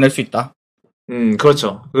광고를 보낼 수 있다.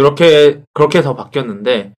 그렇죠. 그렇게 더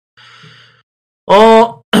바뀌었는데,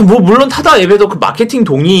 물론 타다 앱에도 그 마케팅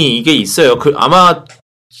동의 이게 있어요. 아마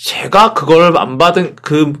제가 그걸 안 받은,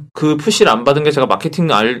 그 푸시를 안 받은 게 제가 마케팅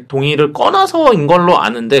동의를 꺼놔서인 걸로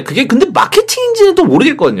아는데, 그게 근데 마케팅인지도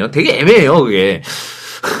모르겠거든요. 되게 애매해요, 그게.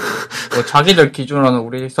 자기들 기준으로는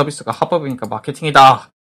우리 서비스가 합법이니까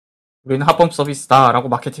마케팅이다. 우리는 합법 서비스다라고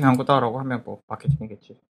마케팅한 거다라고 하면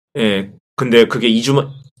마케팅이겠지. 예. 근데 그게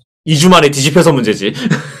 2주 만에 뒤집혀서 문제지.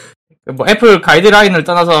 애플 가이드라인을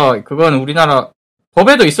떠나서 그건 우리나라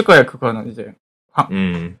법에도 있을 거예요. 그거는 이제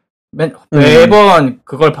매번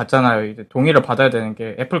그걸 받잖아요. 이제 동의를 받아야 되는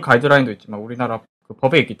게 애플 가이드라인도 있지만 우리나라 그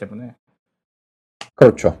법에 있기 때문에.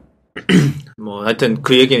 그렇죠. 하여튼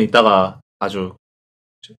그 얘기는 이따가 아주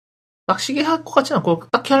빡시게 할 것 같진 않고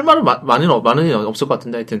딱히 할 말은 많은 없을 것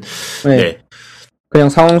같은데 하여튼 네. 그냥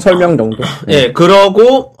상황 설명 정도. 네,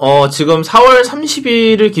 그러고 지금 4월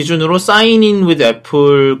 30일을 기준으로 Sign in with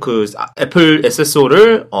Apple 애플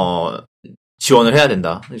SSO를 지원을 해야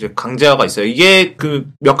된다. 이제 강제화가 있어요. 이게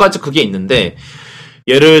몇 가지 그게 있는데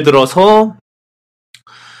예를 들어서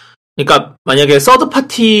그러니까 만약에 서드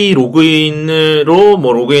파티 로그인으로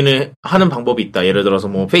로그인을 하는 방법이 있다. 예를 들어서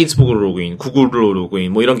페이스북으로 로그인, 구글로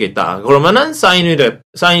로그인 이런 게 있다. 그러면은 Sign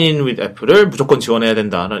in with Apple을 무조건 지원해야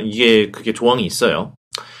된다라는 그게 조항이 있어요.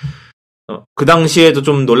 그 당시에도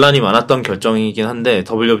좀 논란이 많았던 결정이긴 한데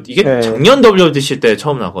이게 작년 WWDC 때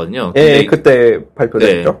처음 나왔거든요. 예, 그때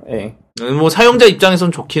발표됐죠. 네. 뭐 사용자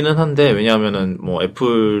입장에선 좋기는 한데 왜냐하면은 뭐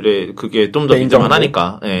애플에 그게 좀 더 믿을만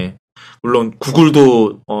하니까. 예. 물론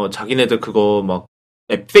구글도 자기네들 그거 막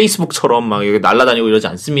페이스북처럼 막 이렇게 날아다니고 이러지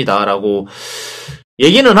않습니다라고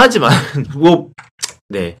얘기는 하지만 뭐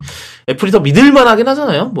네. 애플이 더 믿을만 하긴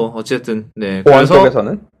하잖아요. 뭐 어쨌든 네. 보안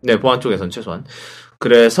쪽에서는? 네, 보안 쪽에서는 최소한.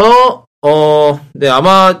 그래서 네,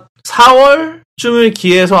 아마 4월쯤을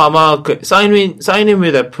기해서 아마 그 사인 인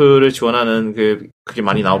with 애플을 지원하는 그게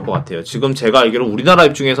많이 나올 것 같아요. 지금 제가 알기로 우리나라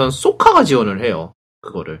앱 중에서는 소카가 지원을 해요.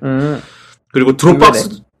 그거를. 그리고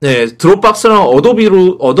드롭박스 네, 드롭박스랑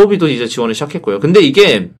어도비도 이제 지원을 시작했고요. 근데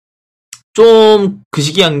이게 좀 그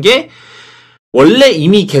시기한 게 원래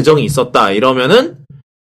이미 계정이 있었다 이러면은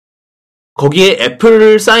거기에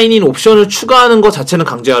애플 사인인 옵션을 추가하는 것 자체는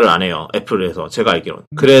강제화를 안 해요. 애플에서 제가 알기로는.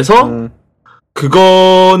 그래서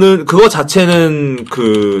그거 자체는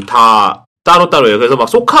다 따로따로예요. 그래서 막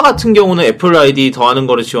소카 같은 경우는 애플 아이디 더하는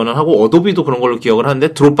거를 지원을 하고 어도비도 그런 걸로 기억을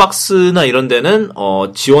하는데 드롭박스나 이런 데는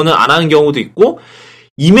지원을 안 하는 경우도 있고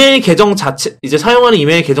이메일 계정 자체 이제 사용하는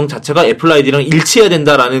이메일 계정 자체가 애플 아이디랑 일치해야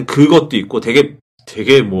된다라는 그것도 있고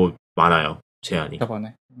되게 뭐 많아요. 제한이.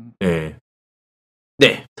 저번에. 네.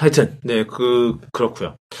 네, 하여튼, 네,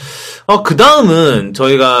 그렇고요. 그 다음은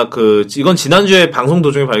저희가 이건 지난주에 방송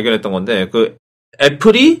도중에 발견했던 건데,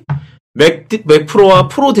 애플이 맥 프로와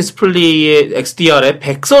프로 디스플레이의 XDR에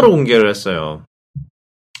백서를 공개를 했어요.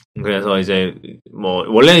 그래서 이제, 뭐,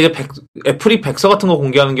 원래는 이제 애플이 백서 같은 거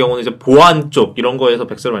공개하는 경우는 이제 보안 쪽, 이런 거에서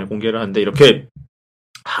백서를 많이 공개를 하는데, 이렇게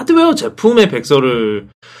하드웨어 제품의 백서를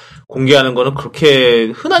공개하는 거는 그렇게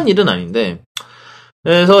흔한 일은 아닌데,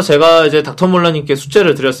 그래서 제가 이제 닥터몰라님께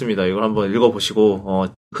숙제를 드렸습니다. 이걸 한번 읽어보시고,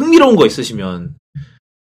 흥미로운 거 있으면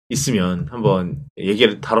한번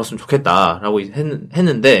얘기를 다뤘으면 좋겠다라고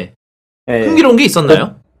했는데, 네. 흥미로운 게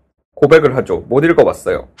있었나요? 고백을 하죠. 못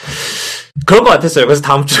읽어봤어요. 그럴 것 같았어요. 그래서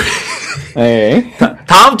다음 주에. 네.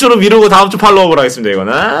 다음 주로 미루고 다음 주 팔로우업을 하겠습니다,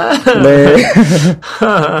 이거는. 네.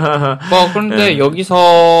 그런데 네.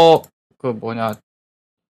 여기서,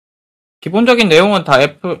 기본적인 내용은 다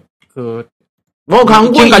애플,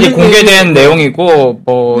 광고까지 공개된 내용이고,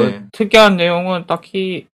 네. 특이한 내용은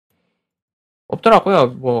딱히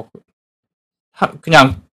없더라고요.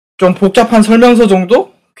 그냥 좀 복잡한 설명서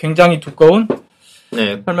정도? 굉장히 두꺼운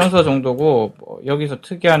네. 설명서 정도고, 여기서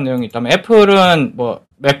특이한 내용이 있다면, 애플은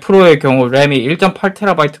맥 프로의 경우 램이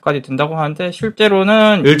 1.8TB까지 든다고 하는데,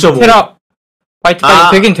 실제로는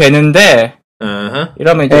 1TB까지 되긴 되는데,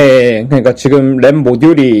 이러면 이제. 네, 그러니까 지금 램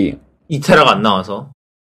모듈이 2TB가 안 나와서.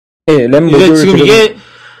 네, 램 모듈 지금 이게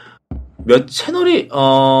몇 채널이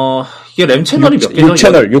이게 램 채널이 몇 개죠?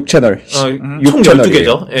 6채널. 총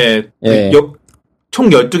 12개죠. 예. 총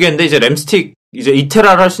 12개인데 이제 램스틱 이제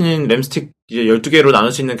 2TB를 할 수 있는 램스틱 이제 12개로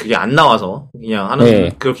나눌 수 있는 그게 안 나와서 그냥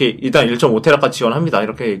하는 그렇게 일단 1.5TB까지 지원합니다.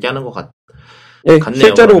 이렇게 얘기하는 것 같네요.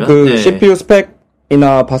 실제로 그러면. CPU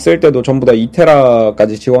스펙이나 봤을 때도 전부 다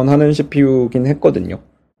 2TB까지 지원하는 CPU긴 했거든요.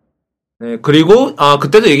 네, 그리고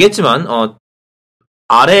그때도 얘기했지만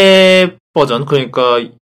아래 버전, 그러니까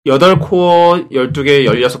 8코어 12개,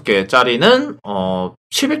 16개짜리는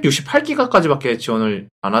 768기가까지밖에 지원을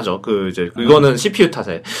안 하죠. 이거는 CPU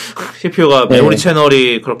탓에. CPU가 메모리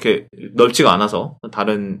채널이 그렇게 넓지가 않아서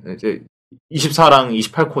다른 이제 24랑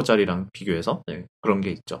 28코어짜리랑 비교해서 그런 게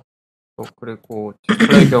있죠. 그리고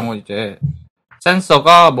디스플레이 경우 이제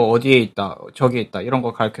센서가 어디에 있다, 저기에 있다 이런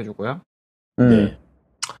거 가르쳐 주고요. 네.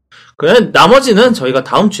 그냥 나머지는 저희가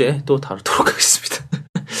다음 주에 또 다루도록 하겠습니다.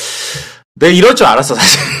 네, 이럴 줄 알았어,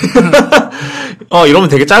 사실. 이러면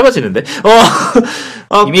되게 짧아지는데.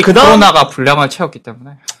 이미 코로나가 분량을 채웠기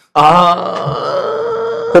때문에.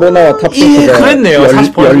 코로나와 탑싱크가 그랬네요.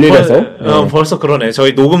 열일해서. 벌써 그러네.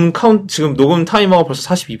 저희 지금 녹음 타이머가 벌써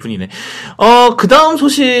 42분이네. 그 다음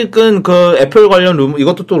소식은 애플 관련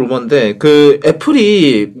이것도 또 루머인데,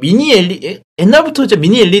 애플이 옛날부터 이제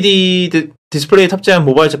미니 LED 디스플레이 탑재한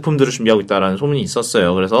모바일 제품들을 준비하고 있다라는 소문이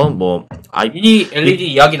있었어요. 그래서 미니 LED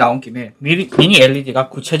이야기 나온 김에 미니 LED가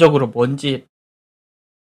구체적으로 뭔지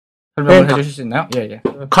설명을 해주실 수 있나요? 예.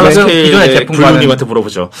 칼라스케 기존의 제품과는 블루님한테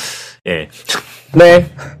물어보죠. 예.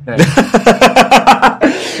 네.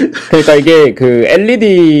 그러니까 이게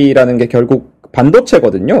LED라는 게 결국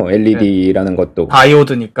반도체거든요. LED라는 것도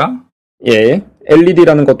다이오드니까. 예.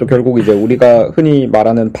 LED라는 것도 결국 이제 우리가 흔히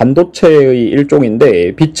말하는 반도체의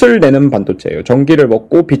일종인데 빛을 내는 반도체예요. 전기를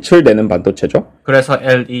먹고 빛을 내는 반도체죠. 그래서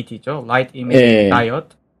LED죠. Light Emitting Diode.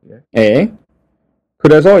 예.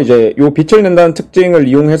 그래서 이제 요 빛을 낸다는 특징을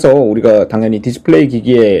이용해서 우리가 당연히 디스플레이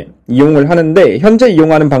기기에 이용을 하는데 현재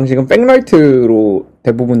이용하는 방식은 백라이트로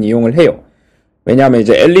대부분 이용을 해요. 왜냐하면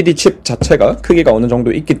이제 LED 칩 자체가 크기가 어느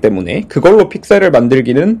정도 있기 때문에 그걸로 픽셀을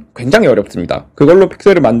만들기는 굉장히 어렵습니다. 그걸로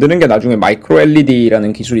픽셀을 만드는 게 나중에 마이크로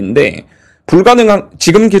LED라는 기술인데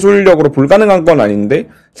지금 기술력으로 불가능한 건 아닌데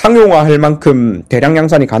상용화할 만큼 대량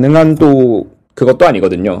양산이 가능한 또 그것도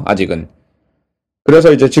아니거든요. 아직은.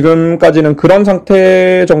 그래서 이제 지금까지는 그런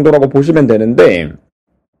상태 정도라고 보시면 되는데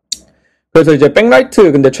그래서 이제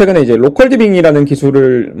백라이트 근데 최근에 이제 로컬 디밍이라는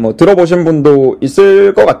기술을 뭐 들어보신 분도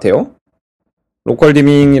있을 것 같아요. 로컬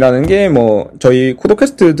디밍이라는 게 뭐 저희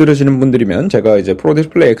쿠도캐스트 들으시는 분들이면 제가 이제 프로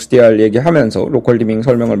디스플레이 XDR 얘기하면서 로컬 디밍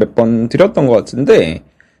설명을 몇 번 드렸던 것 같은데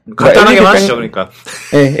간단하게 하시죠. 그러니까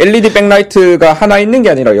네, LED 백라이트가 하나 있는 게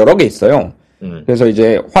아니라 여러 개 있어요. 그래서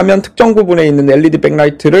이제 화면 특정 부분에 있는 LED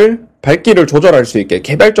백라이트를 밝기를 조절할 수 있게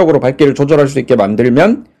개별적으로 밝기를 조절할 수 있게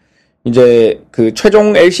만들면 이제 그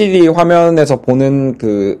최종 LCD 화면에서 보는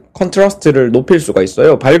그 컨트라스트를 높일 수가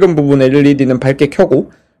있어요. 밝은 부분 LED는 밝게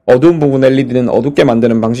켜고 어두운 부분 LED는 어둡게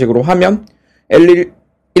만드는 방식으로 하면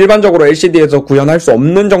일반적으로 LCD에서 구현할 수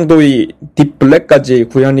없는 정도의 딥 블랙까지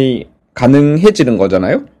구현이 가능해지는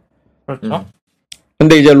거잖아요. 그렇죠.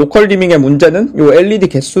 근데 이제 로컬 디밍의 문제는 요 LED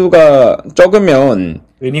개수가 적으면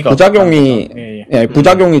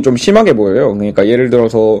부작용이 좀 심하게 보여요. 그러니까 예를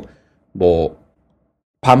들어서 뭐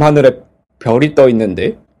밤하늘에 별이 떠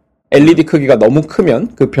있는데 LED 크기가 너무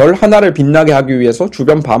크면 그 별 하나를 빛나게 하기 위해서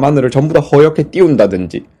주변 밤하늘을 전부 다 허옇게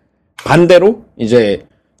띄운다든지 반대로 이제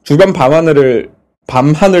주변 밤하늘을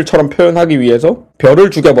밤하늘처럼 표현하기 위해서 별을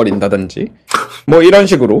죽여버린다든지 뭐 이런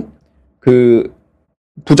식으로 그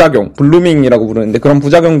부작용, 블루밍이라고 부르는데 그런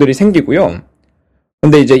부작용들이 생기고요.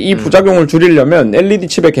 근데 이제 이 부작용을 줄이려면 LED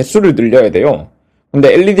칩의 개수를 늘려야 돼요.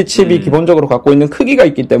 근데 LED 칩이 기본적으로 갖고 있는 크기가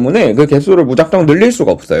있기 때문에 그 개수를 무작정 늘릴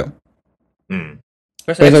수가 없어요.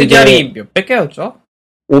 그래서 XDR이 몇백 개였죠?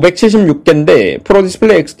 576개인데 프로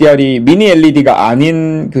디스플레이 XDR이 미니 LED가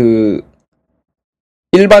아닌 그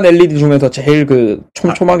일반 LED 중에서 제일 그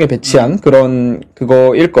촘촘하게 배치한 그런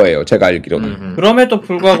그거일 거예요. 제가 알기로는. 그럼에도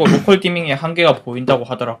불구하고 로컬 디밍의 한계가 보인다고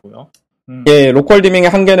하더라고요. 예, 로컬 디밍의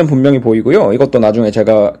한계는 분명히 보이고요. 이것도 나중에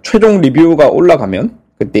제가 최종 리뷰가 올라가면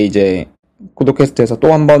그때 이제 구독캐스트에서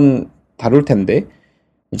또 한 번 다룰 텐데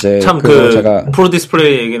이제 참 제가 프로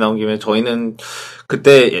디스플레이 얘기 나온 김에 저희는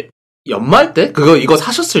그때 연말 때 이거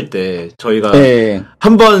사셨을 때 저희가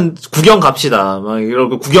한번 구경 갑시다 막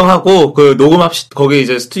이러고 구경하고 그 녹음합시다 거기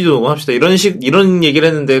이제 스튜디오 녹음합시다 이런 얘기를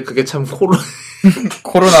했는데 그게 참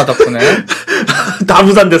코로나 덕분에 다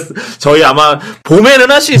무산됐어. 저희 아마 봄에는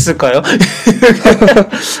할 수 있을까요?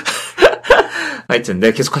 하여튼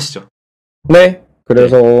네 계속하시죠. 네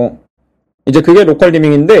그래서 이제 그게 로컬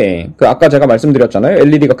디밍인데 그 아까 제가 말씀드렸잖아요.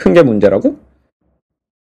 LED가 큰 게 문제라고.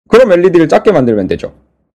 그럼 LED를 작게 만들면 되죠.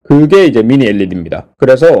 그게 이제 미니 LED입니다.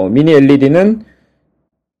 그래서 미니 LED는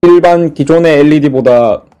일반 기존의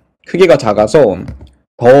LED보다 크기가 작아서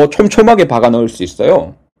더 촘촘하게 박아 넣을 수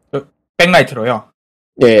있어요. 백라이트로요?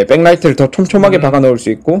 예, 백라이트를 더 촘촘하게 박아 넣을 수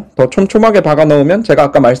있고 더 촘촘하게 박아 넣으면 제가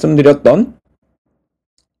아까 말씀드렸던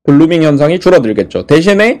블루밍 현상이 줄어들겠죠.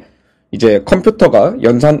 대신에 이제 컴퓨터가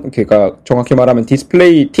그러니까 정확히 말하면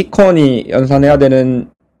디스플레이 티컨이 연산해야 되는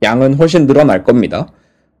양은 훨씬 늘어날 겁니다.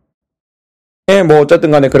 예, 뭐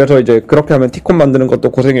어쨌든 간에 그래서 이제 그렇게 하면 티콘 만드는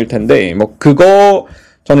것도 고생일 텐데 뭐 그거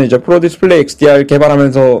저는 이제 프로 디스플레이 XDR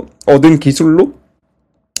개발하면서 얻은 기술로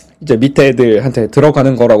이제 밑에 애들한테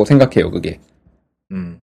들어가는 거라고 생각해요, 그게.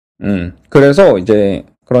 그래서 이제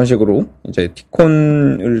그런 식으로 이제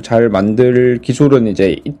티콘을 잘 만들 기술은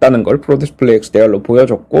이제 있다는 걸 프로 디스플레이 XDR로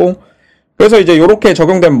보여줬고 그래서 이제 요렇게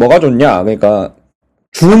적용되면 뭐가 좋냐? 그러니까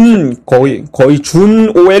거의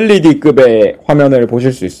준 OLED급의 화면을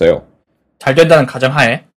보실 수 있어요. 잘 된다는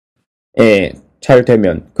가정하에. 예, 잘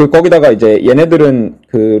되면. 거기다가 이제 얘네들은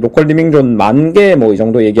그 로컬 디밍 존 10,000개 뭐 이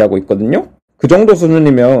정도 얘기하고 있거든요? 그 정도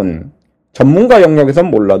수준이면 전문가 영역에선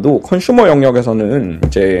몰라도 컨슈머 영역에서는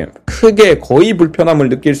이제 크게 거의 불편함을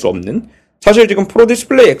느낄 수 없는 사실 지금 프로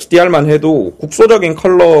디스플레이 XDR만 해도 국소적인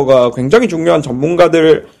컬러가 굉장히 중요한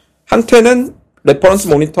전문가들한테는 레퍼런스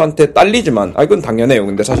모니터한테 딸리지만 이건 당연해요.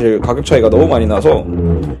 근데 사실 가격 차이가 너무 많이 나서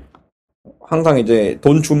항상 이제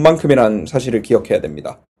돈 준 만큼이란 사실을 기억해야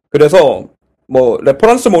됩니다. 그래서 뭐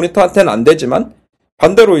레퍼런스 모니터한테는 안 되지만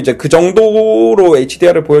반대로 이제 그 정도로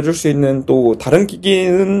HDR을 보여줄 수 있는 또 다른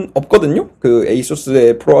기기는 없거든요. 그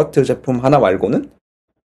에이수스의 프로아트 제품 하나 말고는.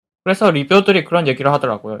 그래서 리뷰어들이 그런 얘기를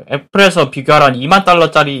하더라고요. 애플에서 비교하란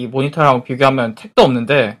 $20,000짜리 모니터랑 비교하면 택도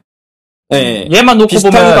없는데 네. 얘만 놓고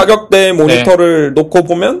비슷한 보면 가격대 모니터를 놓고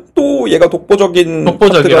보면 또 얘가 독보적인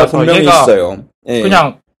파트가 분명히 있어요. 네.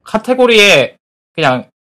 그냥 카테고리에 그냥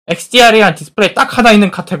XDR이랑 디스플레이 딱 하나 있는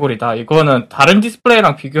카테고리다. 이거는 다른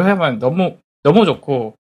디스플레이랑 비교하면 너무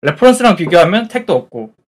좋고 레퍼런스랑 비교하면 택도 없고.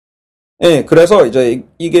 네, 그래서 이제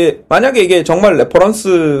이게 만약에 이게 정말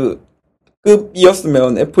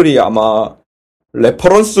레퍼런스급이었으면 애플이 아마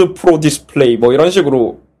레퍼런스 프로 디스플레이 뭐 이런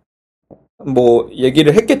식으로 뭐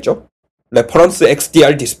얘기를 했겠죠. 레퍼런스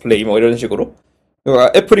XDR 디스플레이 뭐 이런 식으로.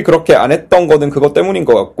 그러니까 애플이 그렇게 안 했던 거는 그것 때문인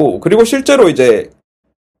것 같고, 그리고 실제로 이제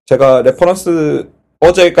제가 레퍼런스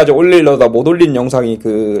어제까지 올리려다 못 올린 영상이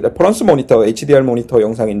그 레퍼런스 모니터 HDR 모니터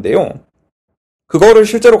영상인데요. 그거를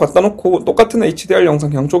실제로 갖다 놓고 똑같은 HDR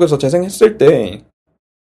영상 양쪽에서 재생했을 때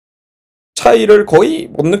차이를 거의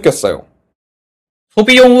못 느꼈어요.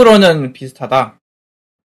 소비용으로는 비슷하다.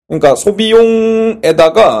 그러니까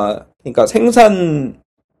소비용에다가 그러니까 생산까지도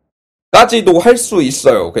할 수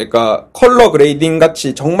있어요. 그러니까 컬러 그레이딩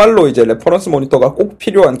같이 정말로 이제 레퍼런스 모니터가 꼭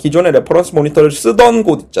필요한 기존의 레퍼런스 모니터를 쓰던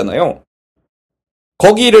곳 있잖아요.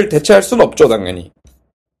 거기를 대체할 수는 없죠, 당연히.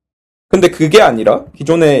 근데 그게 아니라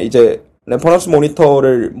기존에 이제 레퍼런스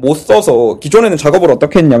모니터를 못 써서 기존에는 작업을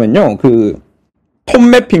어떻게 했냐면요. 그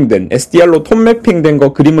톤 매핑된 SDR로 톤 매핑된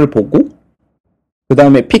거 그림을 보고 그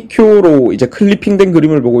다음에 PQ로 이제 클리핑된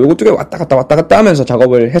그림을 보고 요거 두 개 왔다 갔다 하면서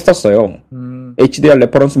작업을 했었어요. HDR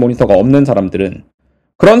레퍼런스 모니터가 없는 사람들은.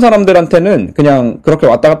 그런 사람들한테는 그냥 그렇게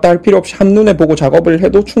왔다 갔다 할 필요 없이 한눈에 보고 작업을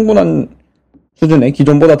해도 충분한 수준의,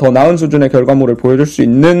 기존보다 더 나은 수준의 결과물을 보여줄 수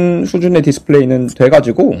있는 수준의 디스플레이는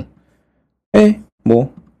돼가지고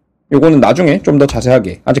뭐 요거는 나중에 좀 더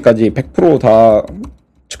자세하게, 아직까지 100% 다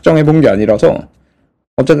측정해 본 게 아니라서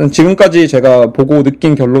어쨌든 지금까지 제가 보고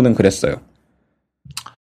느낀 결론은 그랬어요.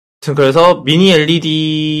 그래서 미니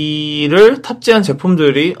LED를 탑재한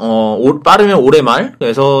제품들이 빠르면 올해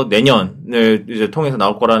말에서 내년을 이제 통해서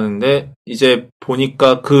나올 거라는데, 이제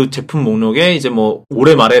보니까 그 제품 목록에 이제 뭐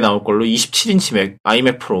올해 말에 나올 걸로 27인치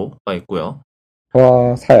아이맥 프로가 있고요.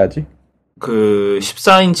 와, 사야지. 그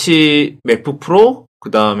 14인치 맥북 프로,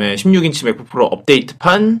 그 다음에 16인치 맥북 프로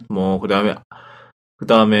업데이트판, 뭐 그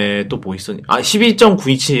다음에 또 뭐 있었니?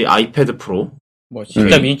 12.9인치 아이패드 프로. 뭐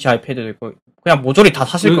 10.2인치 아이패드도 있고 그냥 모조리 다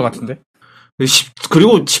사실 것 같은데.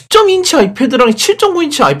 그리고 10.2인치 아이패드랑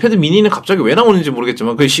 7.9인치 아이패드 미니는 갑자기 왜 나오는지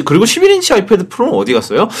모르겠지만, 그리고 11인치 아이패드 프로는 어디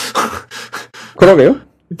갔어요? 그러게요.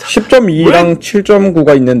 10.2랑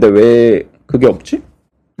 7.9가 있는데 왜 그게 없지?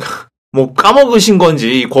 뭐 까먹으신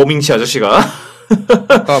건지, 고밍치 아저씨가.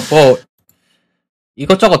 그러니까 뭐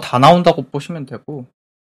이것저것 다 나온다고 보시면 되고.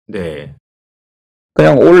 네.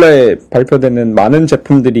 그냥 원래 발표되는 많은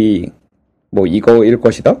제품들이 뭐 이거일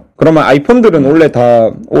것이다? 그러면 아이폰들은 원래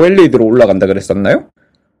다 OLED로 올라간다 그랬었나요?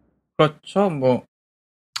 그렇죠, 뭐.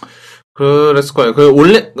 그랬을 거예요.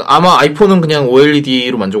 아마 아이폰은 그냥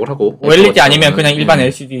OLED로 만족을 하고. OLED 아니면 그냥 일반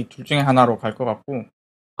LCD 둘 중에 하나로 갈 것 같고.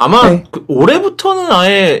 아마 올해부터는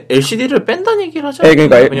아예 LCD를 뺀다는 얘기를 하잖아요. 네,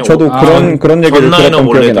 그러니까 저도 그런 얘기를 들었던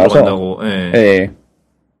기억이 나서. 네.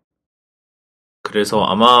 그래서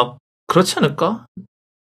아마 그렇지 않을까?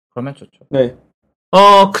 그러면 좋죠. 네.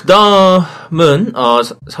 그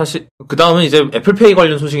다음은 이제 애플페이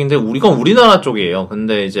관련 소식인데, 이건 우리나라 쪽이에요.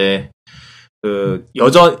 근데 이제,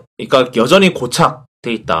 그러니까 여전히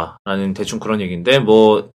고착돼 있다라는 대충 그런 얘기인데,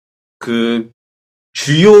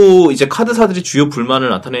 이제 카드사들이 주요 불만을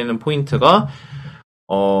나타내는 포인트가,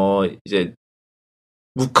 이제,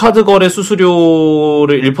 무카드 거래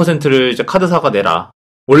수수료를 1%를 이제 카드사가 내라.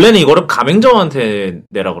 원래는 이거를 가맹점한테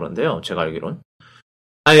내라 그런데요, 제가 알기론.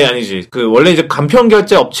 아니지. 원래 이제 간편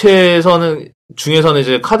결제 중에서는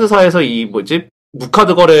이제 카드사에서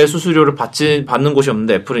무카드 거래 수수료를 받는 곳이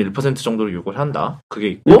없는데 애플은 1% 정도로 요구를 한다. 그게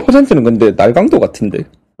있고. 1%는 근데 날강도 같은데.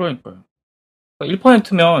 그러니까요.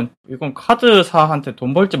 1%면 이건 카드사한테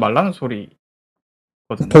돈 벌지 말라는 소리거든요.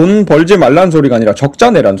 돈 벌지 말라는 소리가 아니라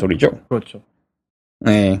적자 내란 소리죠. 그렇죠.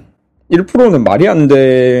 네. 1%는 말이 안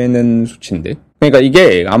되는 수치인데. 그러니까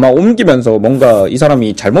이게 아마 옮기면서 뭔가 이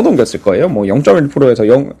사람이 잘못 옮겼을 거예요. 뭐 0.1%에서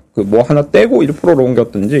뭐 하나 떼고 1%로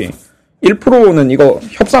옮겼든지. 1%는 이거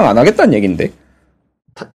협상 안 하겠다는 얘긴데.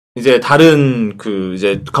 이제 다른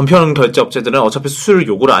이제 간편 결제 업체들은 어차피 수수료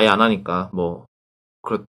요구를 아예 안 하니까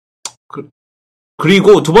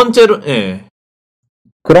그리고 두 번째로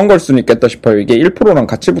그런 걸 수는 있겠다 싶어요. 이게 1%랑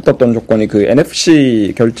같이 붙었던 조건이 그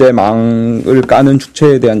NFC 결제망을 까는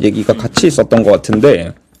주체에 대한 얘기가 같이 있었던 것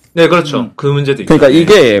같은데. 네, 그렇죠. 그 문제도 있죠. 그러니까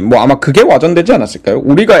이게 뭐 아마 그게 와전되지 않았을까요?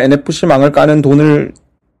 우리가 NFC망을 까는 돈을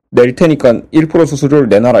낼 테니까 1% 수수료를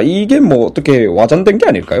내놔라. 이게 뭐 어떻게 와전된 게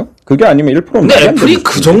아닐까요? 그게 아니면 1%는 근데 애플이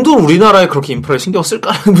그 정도로 우리나라에 그렇게 인프라에 신경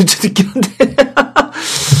쓸까라는 문제도 있긴 한데.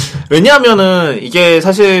 왜냐하면은 이게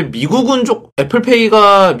사실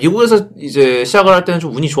애플페이가 미국에서 이제 시작을 할 때는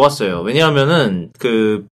좀 운이 좋았어요. 왜냐하면은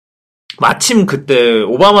마침 그때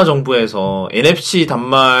오바마 정부에서 NFC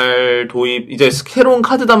단말 도입, 이제 새로운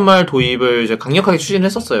카드 단말 도입을 이제 강력하게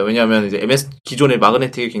추진했었어요. 왜냐하면 이제 기존의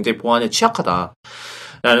마그네틱이 굉장히 보안에 취약하다.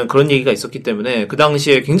 라는 그런 얘기가 있었기 때문에 그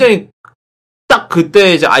당시에 굉장히 딱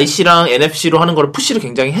그때 이제 IC랑 NFC로 하는 거를 푸시를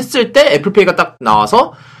굉장히 했을 때 애플페이가 딱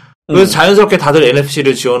나와서 그래서 자연스럽게 다들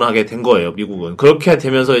NFC를 지원하게 된 거예요, 미국은. 그렇게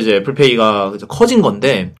되면서 이제 애플페이가 이제 커진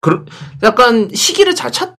건데, 약간 시기를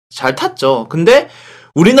잘 탔죠. 근데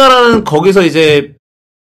우리나라는 거기서 이제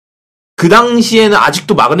그 당시에는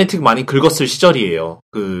아직도 마그네틱 많이 긁었을 시절이에요.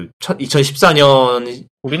 2014년.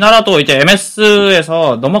 우리나라도 이제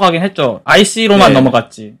MS에서 넘어가긴 했죠. IC로만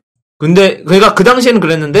넘어갔지. 근데, 그러니까 그 당시에는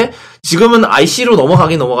그랬는데, 지금은 IC로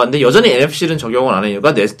넘어갔는데, 여전히 NFC는 적용을 안 해요.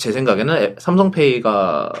 그러니까 제 생각에는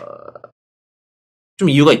삼성페이가 좀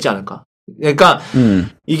이유가 있지 않을까. 그러니까,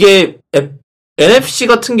 이게, NFC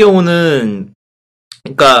같은 경우는,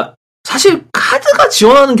 그러니까, 사실 카드가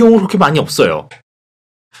지원하는 경우가 그렇게 많이 없어요.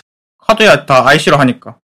 카드야 다 IC로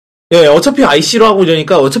하니까. 예, 어차피 IC로 하고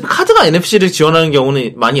이러니까, 어차피 카드가 NFC를 지원하는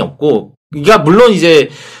경우는 많이 없고, 그러니까, 물론 이제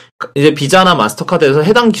비자나 마스터카드에서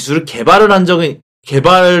해당 기술을 개발을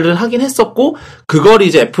하긴 했었고, 그걸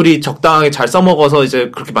이제 애플이 적당하게 잘 써먹어서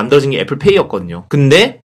이제 그렇게 만들어진 게 애플페이였거든요.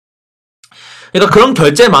 근데, 그러니까 그런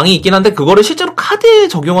결제망이 있긴 한데, 그거를 실제로 카드에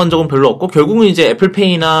적용한 적은 별로 없고, 결국은 이제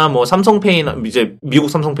애플페이나 뭐 삼성페이나, 이제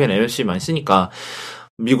미국 삼성페이나 NFC 많이 쓰니까,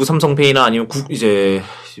 미국 삼성페이나 아니면 이제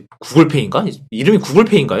구글페이인가? 이름이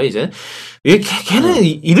구글페이인가요, 이제? 걔는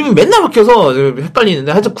이름이 맨날 바뀌어서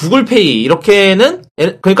헷갈리는데, 하여튼 구글페이, 이렇게는,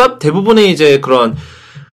 그러니까 대부분의 이제 그런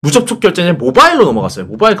무접촉 결제는 모바일로 넘어갔어요.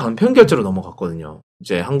 모바일 간편 결제로 넘어갔거든요.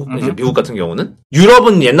 이제 이제 미국 같은 경우는.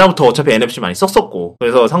 유럽은 옛날부터 어차피 NFC 많이 썼었고,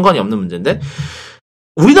 그래서 상관이 없는 문제인데,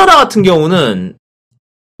 우리나라 같은 경우는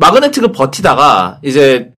마그네틱을 버티다가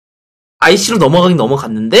이제 IC로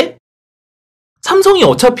넘어갔는데, 삼성이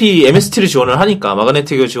어차피 MST를 지원을 하니까,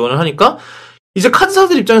 마그네틱을 지원을 하니까, 이제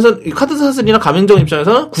카드사들이나 가맹점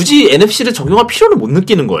입장에서는 굳이 NFC를 적용할 필요를 못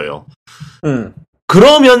느끼는 거예요.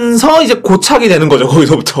 그러면서 이제 고착이 되는 거죠,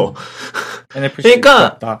 거기서부터.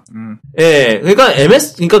 그러니까, 예,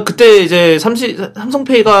 그러니까 그때 이제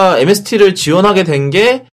삼성페이가 MST를 지원하게 된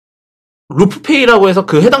게, 루프페이라고 해서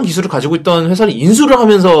그 해당 기술을 가지고 있던 회사를 인수를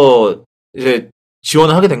하면서 이제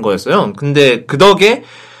지원을 하게 된 거였어요. 근데 그 덕에,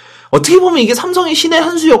 어떻게 보면 이게 삼성의 신의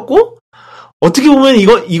한 수였고, 어떻게 보면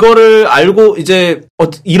이거를 알고, 이제,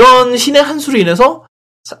 이런 신의 한 수로 인해서,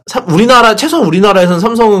 최소한 우리나라에서는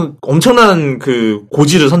삼성은 엄청난 그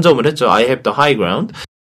고지를 선점을 했죠. I have the high ground.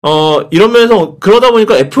 이러면서, 그러다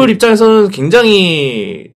보니까 애플 입장에서는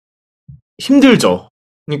굉장히 힘들죠.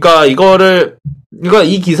 그러니까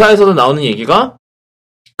이 기사에서도 나오는 얘기가,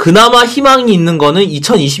 그나마 희망이 있는 거는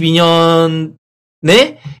 2022년,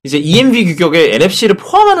 이제 EMV 규격에 NFC를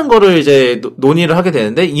포함하는 거를 이제 논의를 하게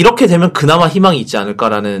되는데, 이렇게 되면 그나마 희망이 있지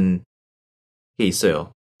않을까라는 게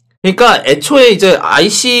있어요. 그러니까 애초에 이제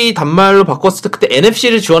IC 단말로 바꿨을 때 그때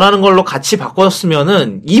NFC를 지원하는 걸로 같이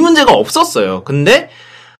바꿨으면은 이 문제가 없었어요. 근데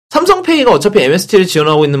삼성페이가 어차피 MST를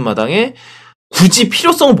지원하고 있는 마당에 굳이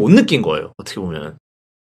필요성을 못 느낀 거예요. 어떻게 보면.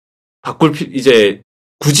 이제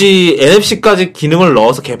굳이 NFC까지 기능을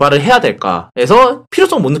넣어서 개발을 해야 될까 해서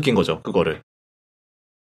필요성 못 느낀 거죠. 그거를.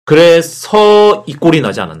 그래서 이 꼴이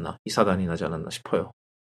나지 않았나, 이 사단이 나지 않았나 싶어요.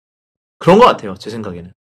 그런 것 같아요, 제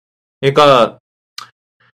생각에는. 그러니까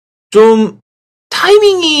좀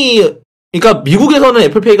타이밍이, 그러니까 미국에서는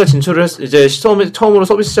애플페이가 진출을 이제 처음으로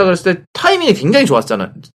서비스 시작을 했을 때 타이밍이 굉장히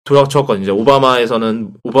좋았거든요. 이제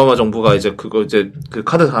오바마 정부가 이제 그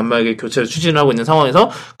카드 단말기 교체를 추진하고 있는 상황에서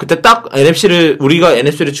그때 딱 우리가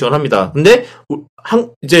NFC를 지원합니다. 근데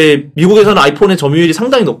이제 미국에서는 아이폰의 점유율이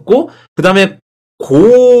상당히 높고, 그 다음에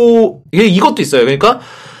이것도 있어요. 그러니까,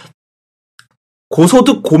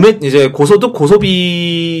 고소득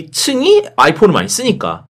고소비층이 아이폰을 많이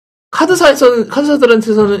쓰니까.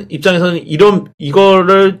 카드사들한테서는, 입장에서는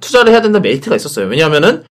이거를 투자를 해야 된다는 메리트가 있었어요.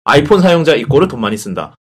 왜냐하면은, 아이폰 사용자 이꼬를 돈 많이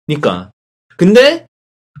쓴다. 그니까. 근데,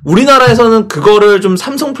 우리나라에서는 그거를 좀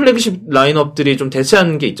삼성 플래그십 라인업들이 좀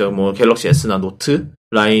대체하는 게 있죠. 뭐, 갤럭시 S나 노트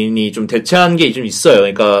라인이 좀 대체한 게 좀 있어요.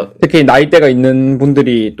 그러니까 특히 나이대가 있는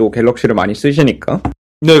분들이 또 갤럭시를 많이 쓰시니까.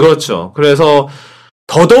 네, 그렇죠. 그래서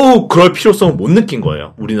더더욱 그럴 필요성을 못 느낀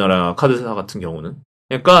거예요. 우리나라 카드사 같은 경우는.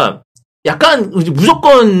 그러니까 약간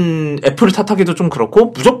무조건 애플을 탓하기도 좀 그렇고,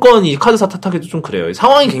 무조건 이 카드사 탓하기도 좀 그래요.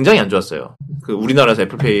 상황이 굉장히 안 좋았어요. 우리나라에서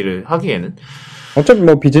애플페이를 하기에는. 어차피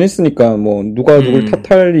뭐 비즈니스니까 뭐 누가 누굴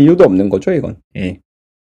탓할 이유도 없는 거죠, 이건. 예.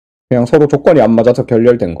 그냥 서로 조건이 안 맞아서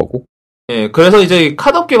결렬된 거고. 예, 그래서 이제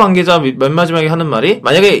카드업계 관계자 맨 마지막에 하는 말이,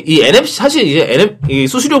 만약에 이 NFC, 사실 이제 이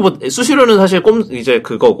수수료는 사실 이제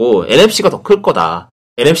그거고, NFC가 더 클 거다.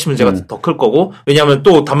 NFC 문제가 더 클 거고, 왜냐하면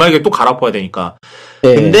또 단말기를 또 갈아엎어야 되니까.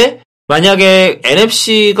 예. 근데 만약에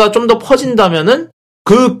NFC가 좀 더 퍼진다면은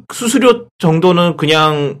그 수수료 정도는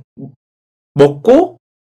그냥 먹고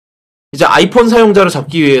이제 아이폰 사용자를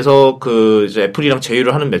잡기 위해서 이제 애플이랑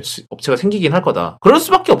제휴를 하는 업체가 생기긴 할 거다. 그럴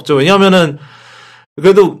수밖에 없죠. 왜냐하면은,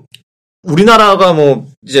 그래도 우리나라가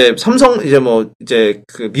이제 삼성, 이제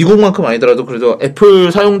미국만큼 아니더라도 그래도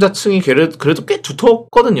애플 사용자층이 그래도 꽤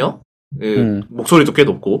두텁거든요. 목소리도 꽤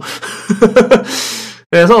높고.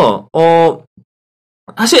 그래서,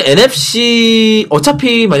 사실 NFC,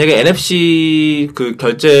 어차피 만약에 NFC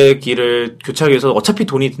결제기를 교체하기 위해서 어차피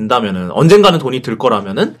돈이 든다면은, 언젠가는 돈이 들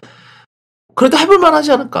거라면은, 그래도 해볼만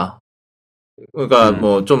하지 않을까.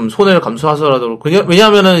 그러니까 좀 손해를 감수하더라도,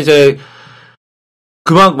 왜냐하면은 이제,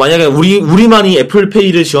 만약에 우리만이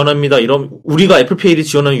애플페이를 지원합니다. 우리가 애플페이를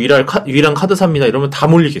지원하는 유일한 카드사입니다. 이러면 다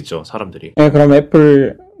몰리겠죠, 사람들이. 네, 그럼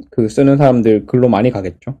애플 쓰는 사람들 글로 많이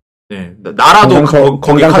가겠죠. 네, 나라도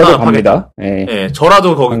거기 카드 하나 파겠다. 네. 네,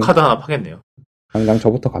 저라도 거기 카드 하나 파겠네요. 당장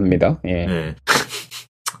저부터 갑니다. 예. 네.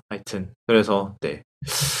 하여튼, 그래서, 네.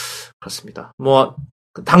 그렇습니다.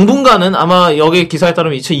 당분간은 아마 여기 기사에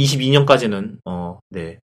따르면 2022년까지는,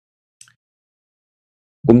 네.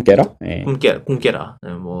 꿈깨라? 예. 꿈깨라.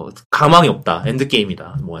 가망이 없다.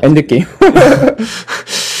 엔드게임이다. 엔드게임.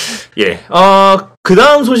 예. 그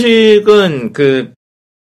다음 소식은,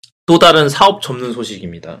 또 다른 사업 접는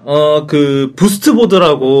소식입니다.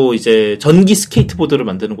 부스트보드라고 이제 전기 스케이트보드를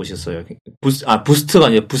만드는 곳이었어요. 부스트가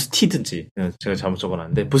아니라 부스티드지. 제가 잘못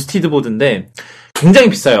적어놨는데, 부스티드 보드인데,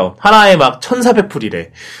 굉장히 비싸요. 하나에 막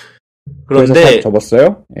 1,400불이래. 그런데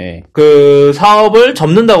접었어요? 예. 그 사업을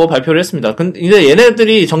접는다고 발표를 했습니다. 근데 이제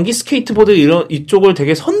얘네들이 전기 스케이트보드 이쪽을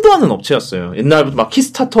되게 선도하는 업체였어요. 옛날부터 막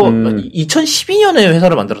킥스타터 2012년에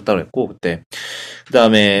회사를 만들었다고 했고 그때.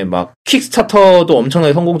 그다음에 막 킥스타터도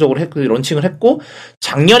엄청나게 성공적으로 런칭을 했고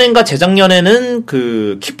작년인가 재작년에는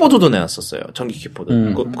그 킥보드도 내놨었어요. 전기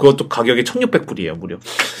킥보드. 그것도 가격이 1,600불이에요, 무려.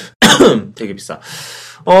 되게 비싸.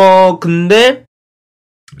 근데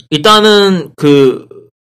일단은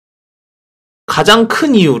가장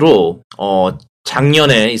큰 이유로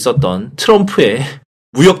작년에 있었던 트럼프의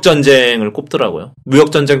무역전쟁을 꼽더라고요.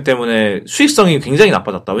 무역전쟁 때문에 수익성이 굉장히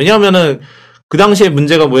나빠졌다. 왜냐하면은 그 당시에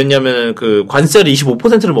문제가 뭐였냐면은 그 관세를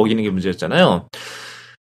 25%를 먹이는 게 문제였잖아요.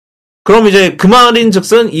 그럼 이제 그 말인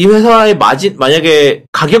즉슨 이 회사의 만약에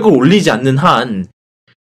가격을 올리지 않는 한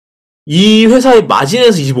이 회사의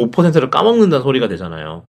마진에서 25%를 까먹는다는 소리가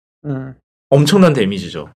되잖아요. 엄청난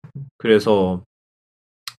데미지죠. 그래서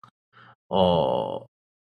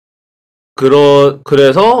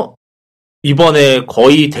그래서 이번에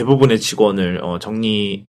거의 대부분의 직원을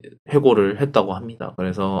해고를 했다고 합니다.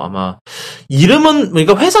 그래서 아마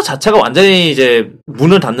그러니까 회사 자체가 완전히 이제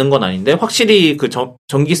문을 닫는 건 아닌데 확실히 그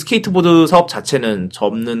전기 스케이트보드 사업 자체는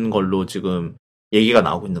접는 걸로 지금 얘기가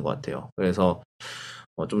나오고 있는 것 같아요. 그래서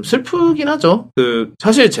좀 슬프긴 하죠.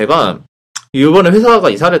 사실 제가 이번에 회사가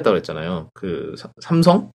이사를 했다고 했잖아요.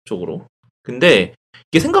 삼성 쪽으로. 근데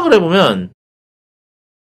이게 생각을 해보면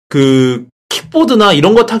킥보드나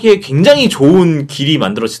이런 거 타기에 굉장히 좋은 길이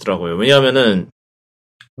만들어지더라고요. 왜냐하면은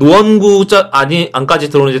노원구 안까지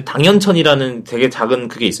들어오는 이제 당연천이라는 되게 작은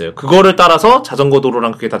그게 있어요. 그거를 따라서 자전거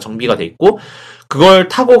도로랑 그게 다 정비가 돼 있고 그걸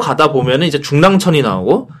타고 가다 보면은 이제 중랑천이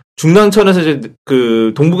나오고 중랑천에서 이제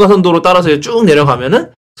동부가선도로 따라서 이제 쭉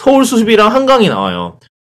내려가면은 서울 수습이랑 한강이 나와요.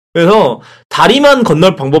 그래서 다리만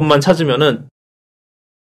건널 방법만 찾으면은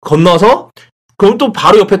건너서 그럼 또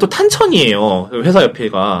바로 옆에 또 탄천이에요. 회사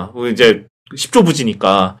옆에가. 이제 10조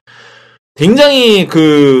부지니까. 굉장히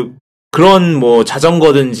그런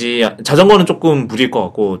자전거는 조금 무리일 것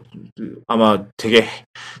같고, 아마 되게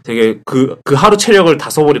하루 체력을 다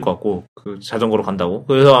써버릴 것 같고, 자전거로 간다고.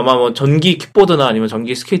 그래서 아마 전기 킥보드나 아니면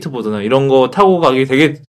전기 스케이트보드나 이런 거 타고 가기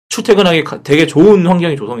되게 출퇴근하기 되게 좋은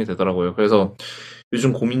환경이 조성이 되더라고요. 그래서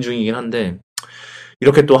요즘 고민 중이긴 한데,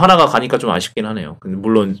 이렇게 또 하나가 가니까 좀 아쉽긴 하네요. 근데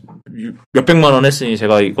물론 몇백만 원 했으니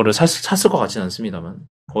제가 이거를 샀을 것 같지는 않습니다만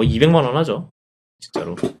거의 200만 원 하죠.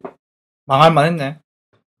 진짜로. 망할만 했네.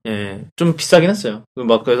 예, 좀 비싸긴 했어요.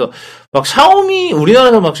 그래서 샤오미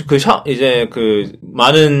우리나라에서 이제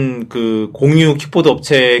많은 공유 킥보드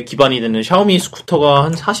업체 기반이 되는 샤오미 스쿠터가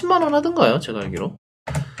한 40만 원 하던가요? 제가 알기로.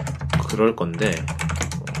 그럴 건데.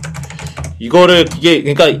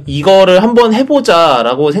 그러니까 이거를 한번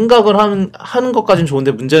해보자라고 생각을 하는 것까진 좋은데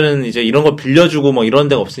문제는 이제 이런 거 빌려주고 뭐 이런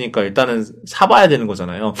데가 없으니까 일단은 사봐야 되는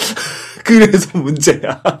거잖아요. 그래서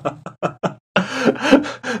문제야.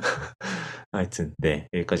 하여튼, 네,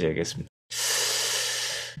 여기까지 얘기했습니다.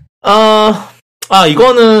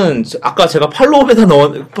 이거는 아까 제가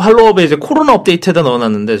팔로업에 이제 코로나 업데이트에다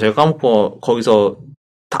넣어놨는데 제가 까먹고 거기서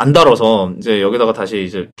안 다뤄서 이제 여기다가 다시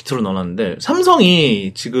이제 비트로 넣어놨는데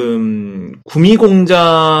삼성이 지금 구미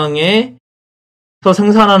공장에서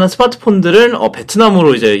생산하는 스마트폰들을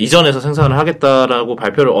베트남으로 이제 이전해서 생산을 하겠다라고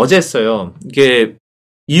발표를 어제 했어요. 이게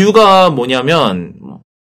이유가 뭐냐면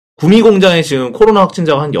구미 공장에 지금 코로나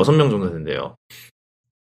확진자가 한 6명 정도 된대요.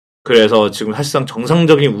 그래서 지금 사실상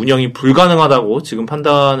정상적인 운영이 불가능하다고 지금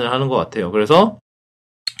판단을 하는 것 같아요. 그래서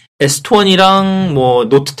S20이랑 뭐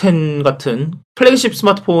노트 10 같은 플래그십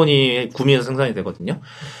스마트폰이 구미에서 생산이 되거든요.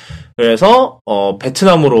 그래서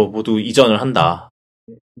베트남으로 모두 이전을 한다.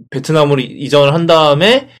 베트남으로 이전을 한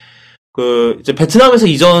다음에 이제 베트남에서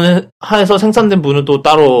이전해서 생산된 분은 또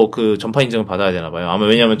따로 그 전파 인증을 받아야 되나 봐요. 아마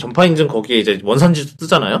왜냐면 전파 인증 거기에 이제 원산지도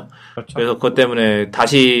뜨잖아요. 그렇죠. 그래서 그것 때문에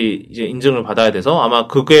다시 이제 인증을 받아야 돼서 아마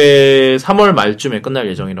그게 3월 말쯤에 끝날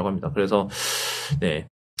예정이라고 합니다. 그래서 네.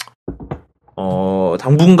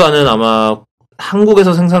 당분간은 아마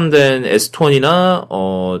한국에서 생산된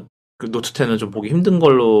S20이나 그 노트 10은 좀 보기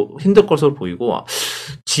힘들 것으로 보이고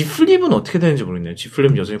G 플립은 어떻게 되는지 모르겠네요. G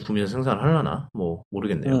플립은 여전히 구미에서 생산을 하려나? 뭐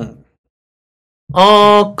모르겠네요.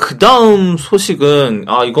 그 다음 소식은,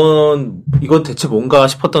 이건 대체 뭔가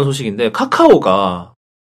싶었던 소식인데, 카카오가,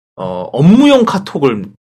 업무용 카톡을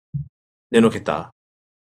내놓겠다.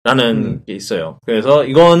 라는 게 있어요. 그래서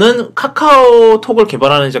이거는 카카오톡을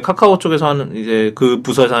개발하는 이제 카카오 쪽에서 하는, 이제 그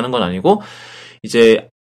부서에서 하는 건 아니고, 이제,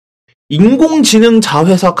 인공지능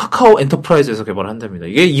자회사 카카오 엔터프라이즈에서 개발을 한답니다.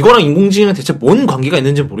 이거랑 인공지능은 대체 뭔 관계가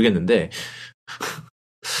있는지 모르겠는데,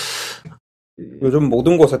 요즘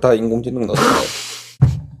모든 곳에 다 인공지능 넣어요.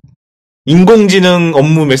 인공지능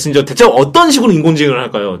업무 메신저 대체 어떤 식으로 인공지능을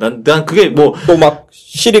할까요? 난 그게 뭐 또 막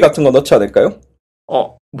시리 같은 거 넣지 않을까요?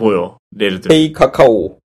 뭐요? 예를 들어 헤이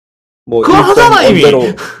카카오 뭐 그거 하잖아 이미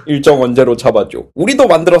일정 언제로 잡아줘. 우리도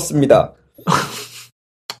만들었습니다.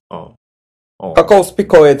 카카오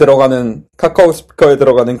스피커에 들어가는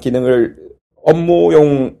기능을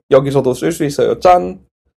업무용 여기서도 쓸 수 있어요. 짠.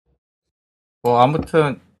 뭐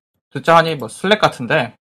아무튼 듣자 하니 뭐 슬랙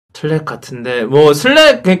같은데 뭐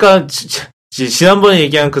슬랙 그러니까 지난번에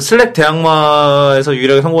얘기한 그 슬랙 대항마에서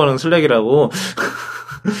유일하게 성공하는 슬랙이라고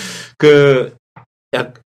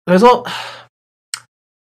그래서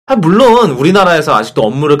물론 우리나라에서 아직도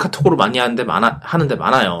업무를 카톡으로 많이 하는데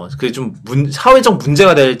많아요. 그게 좀 사회적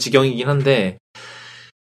문제가 될 지경이긴 한데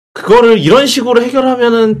그거를 이런 식으로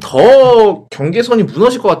해결하면은 더 경계선이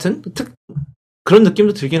무너질 것 같은 그런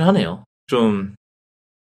느낌도 들긴 하네요. 좀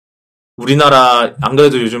우리나라 안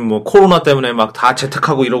그래도 요즘 뭐 코로나 때문에 막 다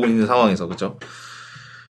재택하고 이러고 있는 상황에서 그죠?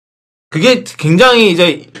 그게 굉장히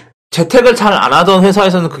이제 재택을 잘 안 하던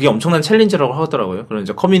회사에서는 그게 엄청난 챌린지라고 하더라고요. 그런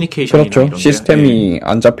이제 커뮤니케이션이나 그렇죠. 이런 시스템이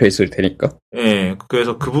안 잡혀 있을 테니까. 예.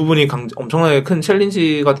 그래서 그 부분이 엄청나게 큰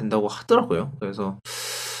챌린지가 된다고 하더라고요. 그래서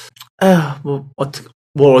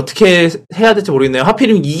뭐 어떻게 해야 될지 모르겠네요.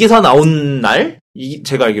 하필이면 이 기사 나온 날,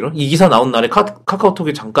 제가 알기로 이 기사 나온 날에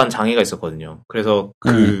카카오톡에 잠깐 장애가 있었거든요. 그래서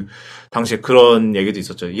당시에 그런 얘기도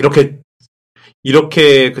있었죠. 이렇게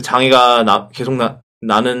그 장애가 계속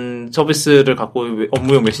나는 서비스를 갖고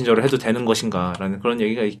업무용 메신저를 해도 되는 것인가라는 그런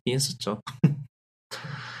얘기가 있긴 했었죠.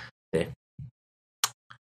 네.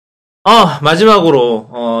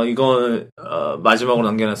 마지막으로 마지막으로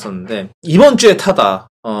남겨놨었는데 이번 주에 타다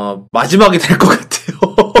마지막이 될 것 같아요.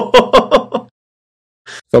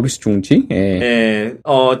 서비스 중지? 예.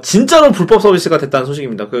 진짜로 불법 서비스가 됐다는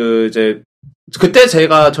소식입니다. 그때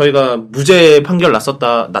저희가 무죄 판결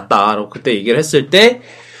났다라고 그때 얘기를 했을 때,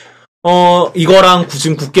 이거랑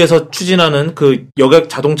지금 국회에서 추진하는 그 여객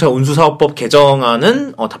자동차 운수사업법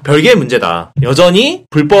개정안은, 다 별개의 문제다. 여전히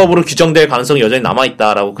불법으로 규정될 가능성이 여전히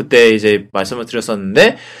남아있다라고 그때 이제 말씀을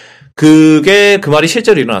드렸었는데, 그 말이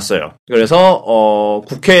실제로 일어났어요. 그래서,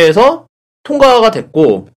 국회에서 통과가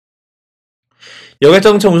됐고,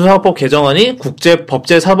 여객자동차 운수사업법 개정안이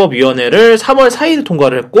국제법제사법위원회를 3월 4일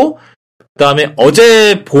통과를 했고 그 다음에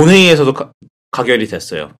어제 본회의에서도 가결이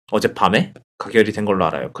됐어요. 어젯밤에 가결이 된 걸로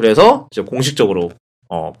알아요. 그래서 이제 공식적으로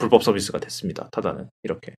불법 서비스가 됐습니다. 타다는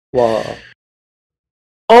이렇게. 와.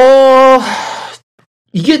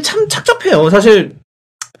 이게 참 착잡해요. 사실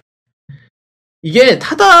이게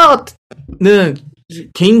타다는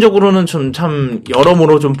개인적으로는 좀 참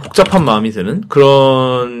여러모로 좀 복잡한 마음이 드는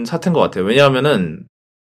그런 사태인 것 같아요. 왜냐하면은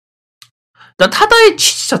일단 타다의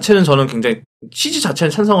취지 자체는 저는 굉장히 취지 자체는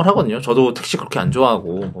찬성을 하거든요. 저도 택시 그렇게 안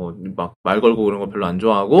좋아하고 뭐 막 말 걸고 그런 거 별로 안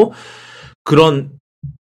좋아하고 그런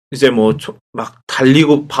이제 뭐 막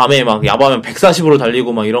달리고 밤에 막 야밤에 140으로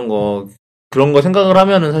달리고 막 이런 거 그런 거 생각을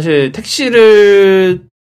하면은 사실 택시를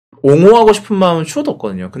옹호하고 싶은 마음은 추워도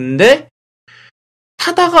없거든요. 근데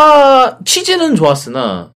타다가 취지는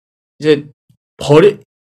좋았으나 이제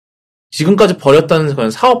지금까지 버렸다는 그런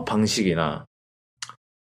사업 방식이나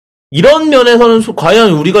이런 면에서는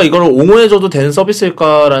과연 우리가 이걸 옹호해줘도 되는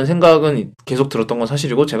서비스일까라는 생각은 계속 들었던 건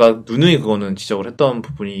사실이고 제가 누누이 그거는 지적을 했던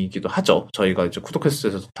부분이기도 하죠. 저희가 이제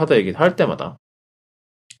쿠도캐스트에서 타다 얘기를 할 때마다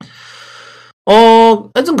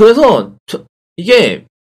하여튼 그래서 이게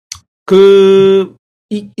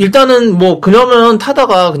일단은 뭐 그러면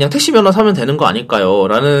타다가 그냥 택시 면허 사면 되는 거 아닐까요?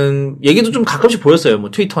 라는 얘기도 좀 가끔씩 보였어요.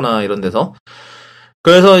 뭐 트위터나 이런 데서.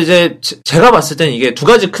 그래서 이제 제가 봤을 땐 이게 두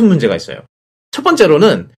가지 큰 문제가 있어요. 첫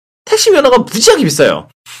번째로는 택시 면허가 무지하게 비싸요.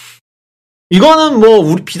 이거는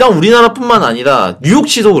뭐 비단 우리나라뿐만 아니라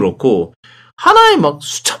뉴욕시도 그렇고 하나에 막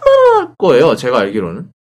수천만 원 할 거예요. 제가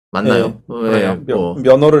알기로는. 맞나요? 네,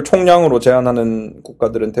 면허를 총량으로 제한하는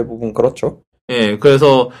국가들은 대부분 그렇죠. 예,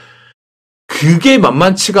 그래서 그게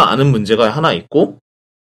만만치가 않은 문제가 하나 있고,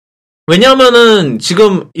 왜냐하면은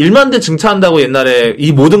지금 1만 대 증차한다고 옛날에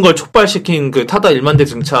이 모든 걸 촉발시킨 그 타다 1만 대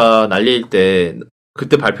증차 날릴 때,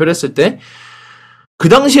 그때 발표를 했을 때, 그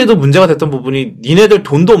당시에도 문제가 됐던 부분이 니네들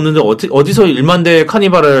돈도 없는데 어디서 1만 대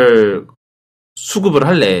카니발을 수급을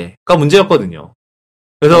할래?가 문제였거든요.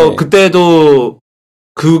 그래서 네. 그때도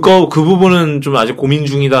그 부분은 좀 아직 고민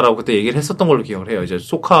중이다라고 그때 얘기를 했었던 걸로 기억을 해요. 이제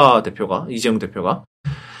소카 대표가, 이재용 대표가.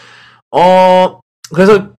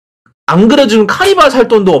 그래서 안 그래도 카니발 살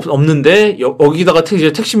돈도 없는데 여기다가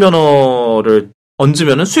이제 택시 면허를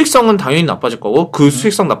얹으면은 수익성은 당연히 나빠질 거고 그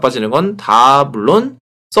수익성 나빠지는 건 다 물론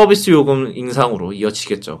서비스 요금 인상으로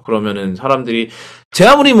이어지겠죠. 그러면은 사람들이 제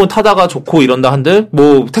아무리 뭐 타다가 좋고 이런다 한들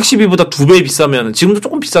뭐 택시비보다 2배 비싸면 지금도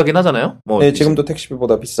조금 비싸긴 하잖아요. 뭐 네, 지금도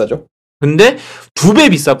택시비보다 비싸죠. 근데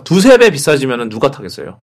 2-3배 비싸지면은 누가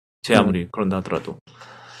타겠어요. 제 아무리 그런다 하더라도.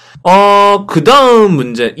 그 다음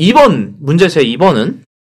문제 제 2번은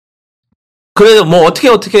그래도 뭐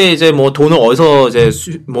어떻게 이제 뭐 돈을 어디서 이제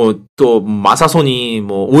뭐 또 마사손이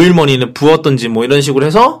뭐 오일머니는 부었던지 뭐 이런 식으로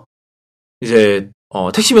해서 이제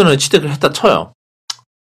택시 면허를 취득을 했다 쳐요.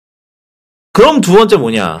 그럼 두 번째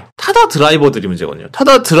뭐냐? 타다 드라이버들이 문제거든요.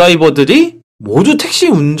 타다 드라이버들이 모두 택시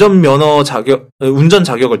운전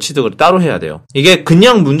자격을 취득을 따로 해야 돼요. 이게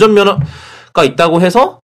그냥 운전 면허가 있다고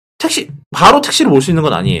해서 바로 택시를 몰 수 있는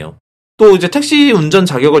건 아니에요. 또 이제 택시 운전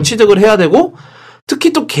자격을 취득을 해야 되고,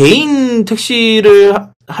 특히 또 개인 택시를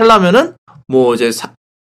하려면은, 뭐 이제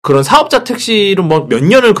그런 사업자 택시로 뭐 몇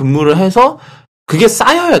년을 근무를 해서, 그게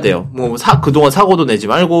쌓여야 돼요. 뭐 그동안 사고도 내지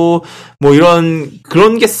말고, 뭐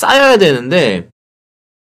그런 게 쌓여야 되는데,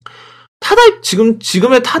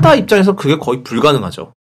 지금의 타다 입장에서 그게 거의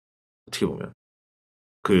불가능하죠. 어떻게 보면.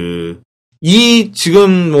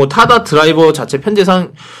 지금 뭐 타다 드라이버 자체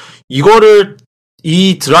편제상, 이거를,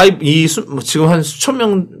 지금 한 수천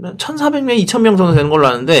명, 1,400명, 2,000명 정도 되는 걸로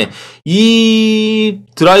아는데, 이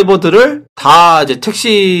드라이버들을 다 이제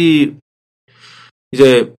택시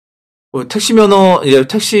면허, 이제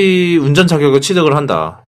택시 운전 자격을 취득을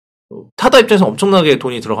한다. 타다 입장에서 엄청나게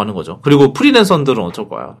돈이 들어가는 거죠. 그리고 프리랜서들은 어쩔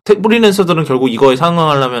거야. 프리랜서들은 결국 이거에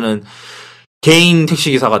상응하려면은 개인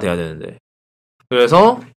택시기사가 돼야 되는데.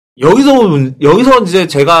 그래서, 여기서 이제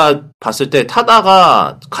제가 봤을 때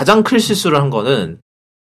타다가 가장 큰 실수를 한 거는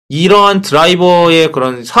이러한 드라이버의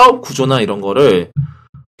그런 사업 구조나 이런 거를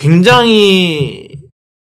굉장히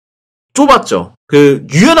좁았죠.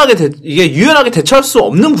 이게 유연하게 대처할 수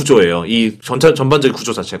없는 구조예요. 이 전반적인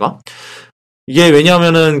구조 자체가. 이게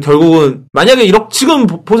왜냐하면은 결국은 만약에 지금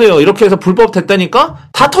보세요. 이렇게 해서 불법 됐다니까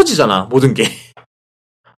다 터지잖아. 모든 게.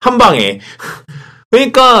 한 방에.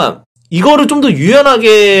 그러니까 이거를 좀 더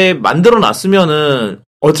유연하게 만들어 놨으면은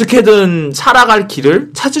어떻게든 살아갈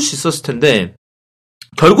길을 찾을 수 있었을 텐데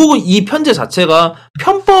결국은 이 편제 자체가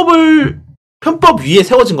편법 위에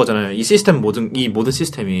세워진 거잖아요. 이 모든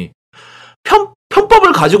시스템이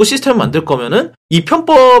편법을 가지고 시스템을 만들 거면은 이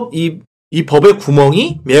법의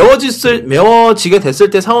구멍이 메워지게 됐을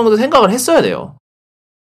때 상황도 생각을 했어야 돼요.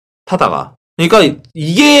 타다가. 그러니까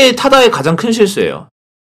이게 타다의 가장 큰 실수예요.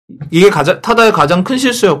 이게 타다의 가장 큰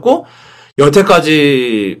실수였고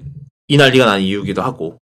여태까지 이 난리가 난 이유기도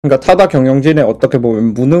하고. 그러니까 타다 경영진의 어떻게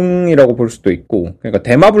보면 무능이라고 볼 수도 있고, 그러니까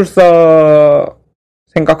대마불사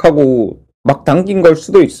생각하고 막 당긴 걸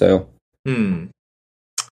수도 있어요.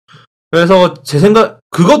 그래서 제 생각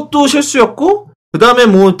그것도 실수였고, 그 다음에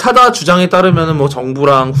뭐 타다 주장에 따르면은 뭐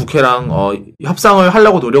정부랑 국회랑 협상을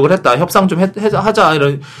하려고 노력을 했다. 협상 좀 하자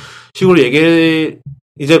이런 식으로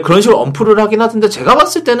이제 그런 식으로 언프를 하긴 하던데 제가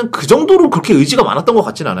봤을 때는 그 정도로 그렇게 의지가 많았던 것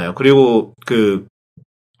같진 않아요. 그리고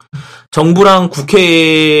정부랑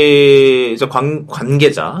국회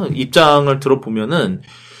관계자 입장을 들어보면은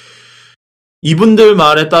이분들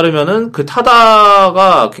말에 따르면은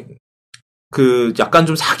타다가 약간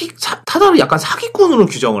좀 타다를 약간 사기꾼으로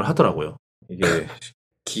규정을 하더라고요. 이게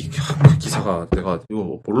기사가 내가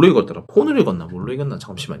이거 뭘로 읽었더라? 폰으로 읽었나? 뭘로 읽었나?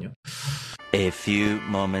 잠시만요. A few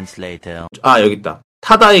moments later. 여기 있다.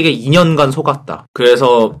 타다에게 2년간 속았다.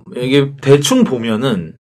 그래서 이게 대충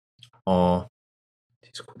보면은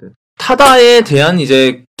디스코드 타다에 대한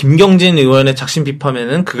이제 김경진 의원의 작심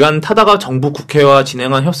비판에는 그간 타다가 정부 국회와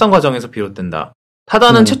진행한 협상 과정에서 비롯된다.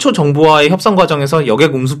 타다는 최초 정부와의 협상 과정에서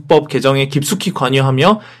여객운수법 개정에 깊숙이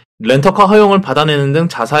관여하며 렌터카 허용을 받아내는 등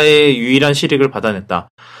자사의 유일한 실익을 받아냈다.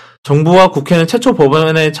 정부와 국회는 최초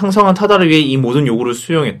법원에 창성한 타다를 위해 이 모든 요구를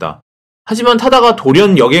수용했다. 하지만 타다가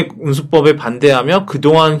돌연 여객운수법에 반대하며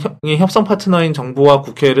그동안의 협상 파트너인 정부와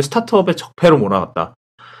국회를 스타트업의 적폐로 몰아갔다.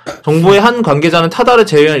 정부의 한 관계자는 타다를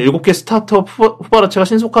제외한 7개 스타트업 후보라체가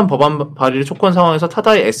신속한 법안 발의를 촉구한 상황에서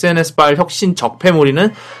타다의 SNS발 혁신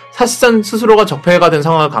적폐몰이는 사실상 스스로가 적폐가 된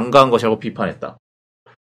상황을 간과한 것이라고 비판했다.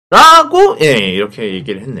 라고 이렇게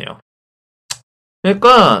얘기를 했네요.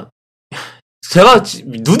 그러니까 제가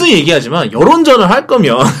누드 얘기하지만 여론전을 할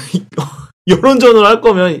거면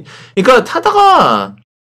그러니까 타다가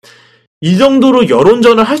이 정도로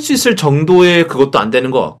여론전을 할 수 있을 정도의 그것도 안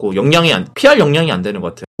되는 것 같고 PR 역량이 안 되는 것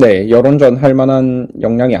같아요. 네, 여론전 할 만한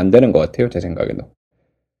역량이 안 되는 것 같아요, 제 생각에는.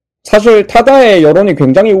 사실 타다의 여론이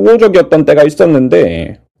굉장히 우호적이었던 때가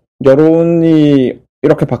있었는데 여론이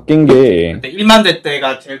이렇게 바뀐 게 근데 1만 대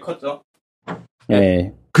때가 제일 컸죠.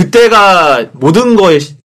 네. 그때가 모든 거의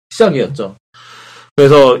시작이었죠.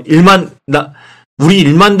 그래서 우리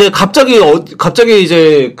 1만 대 갑자기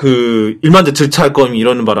이제 그 1만 대 들차할 거임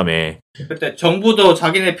이러는 바람에 그때 정부도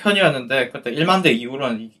자기네 편이었는데 그때 1만 대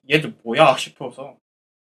이후로는 얘들 뭐야 싶어서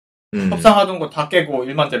협상하던 거 다 깨고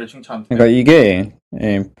 1만 대를 칭찬한대. 그러니까 이게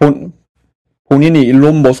본인이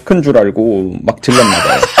일론 머스크인 줄 알고 막 질렀나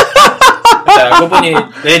봐요. 알고 보니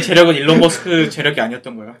내 재력은 일론 머스크 재력이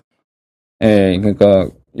아니었던 거야. 네, 그러니까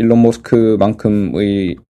일론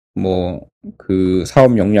머스크만큼의 뭐 그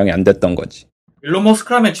사업 역량이 안 됐던 거지. 일론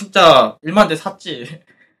머스크라면 진짜 1만 대 샀지.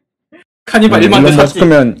 카니발 1만 대 샀지.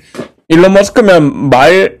 일론 머스크면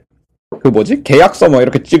계약서 뭐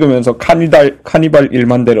이렇게 찍으면서 카니발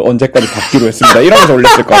 1만 대를 언제까지 받기로 했습니다. 이러면서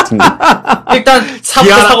올렸을 것 같은데. 일단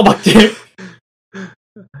사고 받지.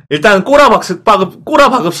 일단 꼬라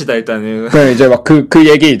박읍시다, 일단은. 그래, 이제 막 그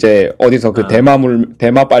얘기 이제 어디서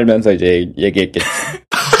대마 빨면서 이제 얘기했겠지.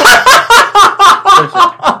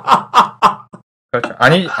 그렇죠.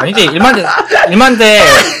 아니지. 1만 대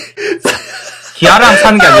기아랑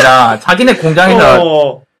사는 게 아니라 자기네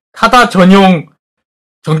공장에서 타다 전용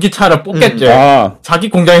전기차를 뽑겠지. 자기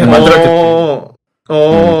공장에서 만들었겠지.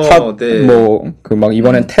 네. 막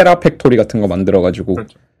이번엔 테라 팩토리 같은 거 만들어가지고.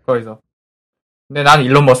 그렇죠. 거기서. 근데 난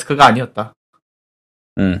일론 머스크가 아니었다.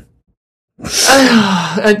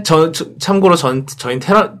 참고로 저희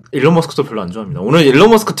일론 머스크도 별로 안 좋아합니다. 오늘 일론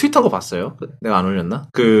머스크 트윗한 거 봤어요? 내가 안 올렸나?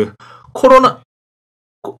 The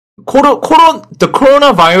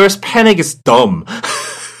coronavirus panic is dumb.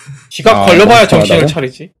 지가 걸려봐야 정신을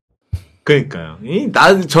차리지. 그러니까요.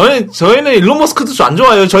 저희는 일론 머스크도 안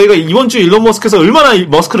좋아해요. 저희가 이번 주 일론 머스크에서 얼마나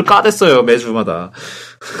머스크를 까댔어요, 매주마다.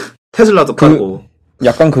 테슬라도 까고.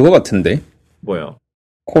 약간 그거 같은데? 뭐요?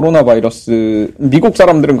 코로나 바이러스, 미국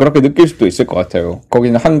사람들은 그렇게 느낄 수도 있을 것 같아요.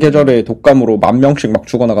 거기는 한 계절에 독감으로 10,000명씩 막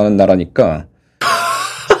죽어나가는 나라니까.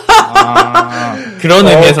 그런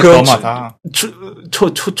의미에서 더하다.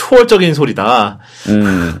 초월적인 소리다.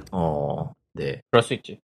 네. 그럴 수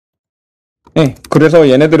있지. 네, 그래서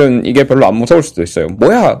얘네들은 이게 별로 안 무서울 수도 있어요.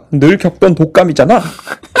 뭐야, 늘 겪던 독감이잖아.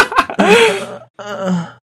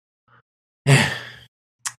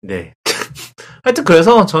 네. 하여튼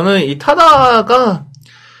그래서 저는 이 타다가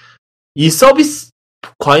이 서비스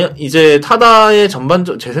과연 이제 타다의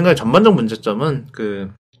제 생각에 전반적 문제점은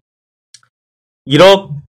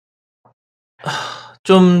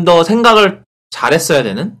좀 더 생각을 잘했어야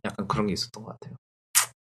되는 약간 그런 게 있었던 것 같아요.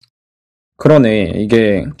 그러네.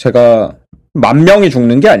 이게 제가 10,000명이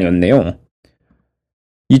죽는 게 아니었네요.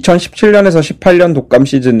 2017년에서 18년 독감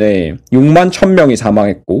시즌에 61,000명이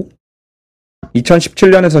사망했고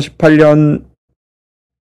 2017년에서 18년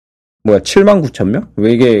 79,000명?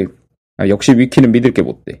 왜 이게 역시 위키는 믿을 게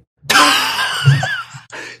못 돼.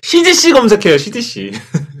 CDC 검색해요. CDC.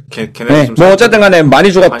 네, 뭐 어쨌든 간에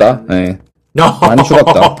많이 죽었다. 네. 많이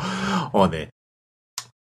죽었다. 네.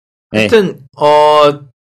 하여튼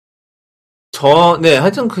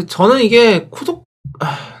하여튼 저는 이게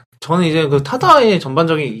저는 이제 그 타다의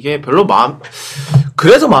전반적인 이게 별로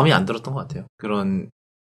그래서 마음이 안 들었던 것 같아요. 그런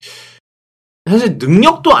사실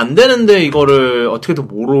능력도 안 되는데 이거를 어떻게든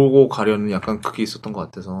모르고 가려는 약간 그게 있었던 것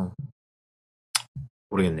같아서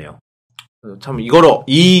모르겠네요. 참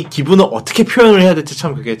이 기분을 어떻게 표현을 해야 될지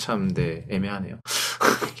참 그게 참 애매하네요.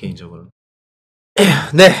 개인적으로.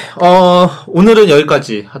 네, 오늘은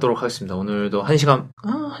여기까지 하도록 하겠습니다. 오늘도 1시간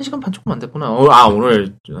반 조금 안 됐구나.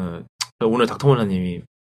 오늘 닥터몰라님이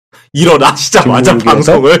일어나시자마자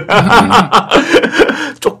방송을.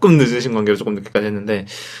 조금 늦으신 관계로 조금 늦게까지 했는데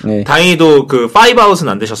네. 다행히도 그 5아웃은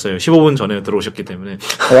안 되셨어요. 15분 전에 들어오셨기 때문에.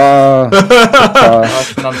 와. 아,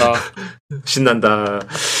 신난다. 신난다.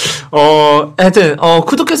 하여튼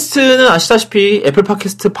쿠도캐스트는 아시다시피 애플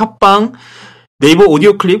팟캐스트, 팟빵, 네이버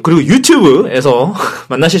오디오 클립 그리고 유튜브에서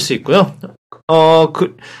만나실 수 있고요.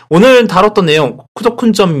 오늘 다뤘던 내용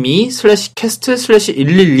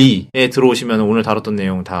쿠도쿤.me/cast/112에 들어오시면 오늘 다뤘던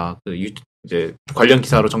내용 다 이제 관련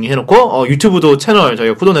기사로 정리해놓고 유튜브도 채널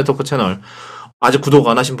저희가 쿠도 네트워크 채널 아직 구독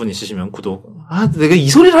안 하신 분 있으시면 구독. 내가 이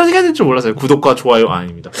소리를 하게 될 줄 몰랐어요. 구독과 좋아요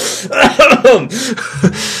아닙니다.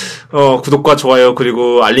 구독과 좋아요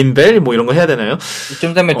그리고 알림벨 뭐 이런 거 해야 되나요?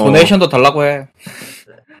 이쯤 되면 도네이션도 달라고 해.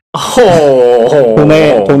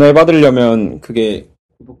 돈을 받으려면 그게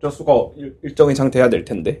구독자 수가 일정 이상 돼야 될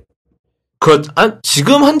텐데.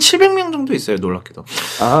 지금 한 700명 정도 있어요, 놀랍게도.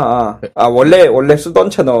 원래 쓰던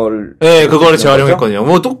채널. 네, 그거를 재활용했거든요.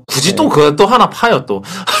 뭐, 또, 굳이 또, 그거 또 하나 파요, 또.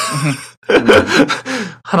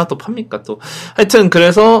 하나 또 팝니까, 또. 하여튼,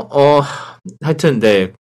 그래서,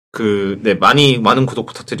 네. 많은 구독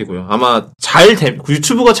부탁드리고요. 아마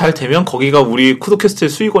유튜브가 잘 되면 거기가 우리 쿠도캐스트의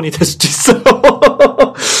수익원이 될 수도 있어요.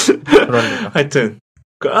 그러니까. 하여튼.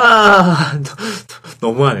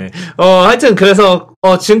 너무하네. 하여튼, 그래서,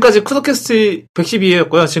 지금까지 쿠도캐스트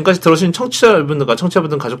 112회였고요. 지금까지 들어오신 청취자분들과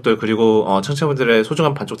청취자분들 가족들, 그리고, 청취자분들의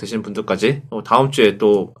소중한 반쪽 되시는 분들까지, 다음 주에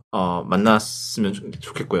또, 만났으면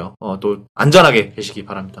좋겠고요. 또, 안전하게 계시기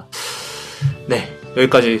바랍니다. 네,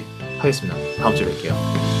 여기까지 하겠습니다. 다음 주에 뵐게요.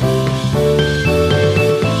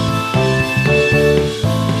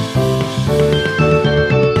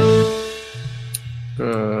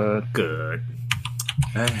 끝.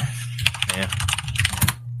 네.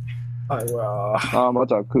 아이고야.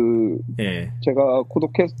 맞아. 제가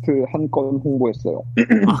쿠도캐스트 한 건 홍보했어요.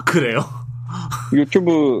 그래요?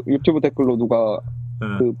 유튜브 댓글로 누가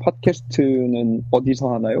그 팟캐스트는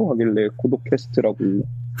어디서 하나요? 하길래 쿠도캐스트라고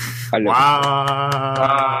알려줬어요.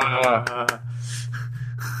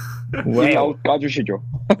 왜 아웃 까주시죠?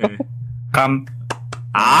 네.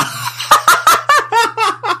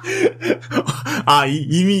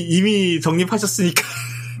 이미 정립하셨으니까.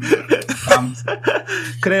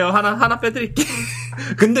 그래요. 하나 빼드릴게.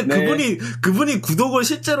 근데 네. 그분이 구독을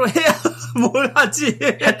실제로 해야 뭘 하지.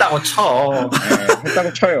 했다고 쳐. 네,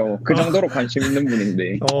 했다고 쳐요. 그 정도로 관심 있는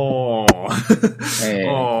분인데. 네.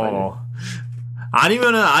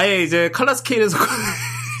 아니면은 아예 이제 칼라 스케일에서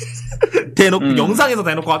대놓고 영상에서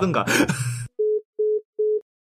대놓고 하든가.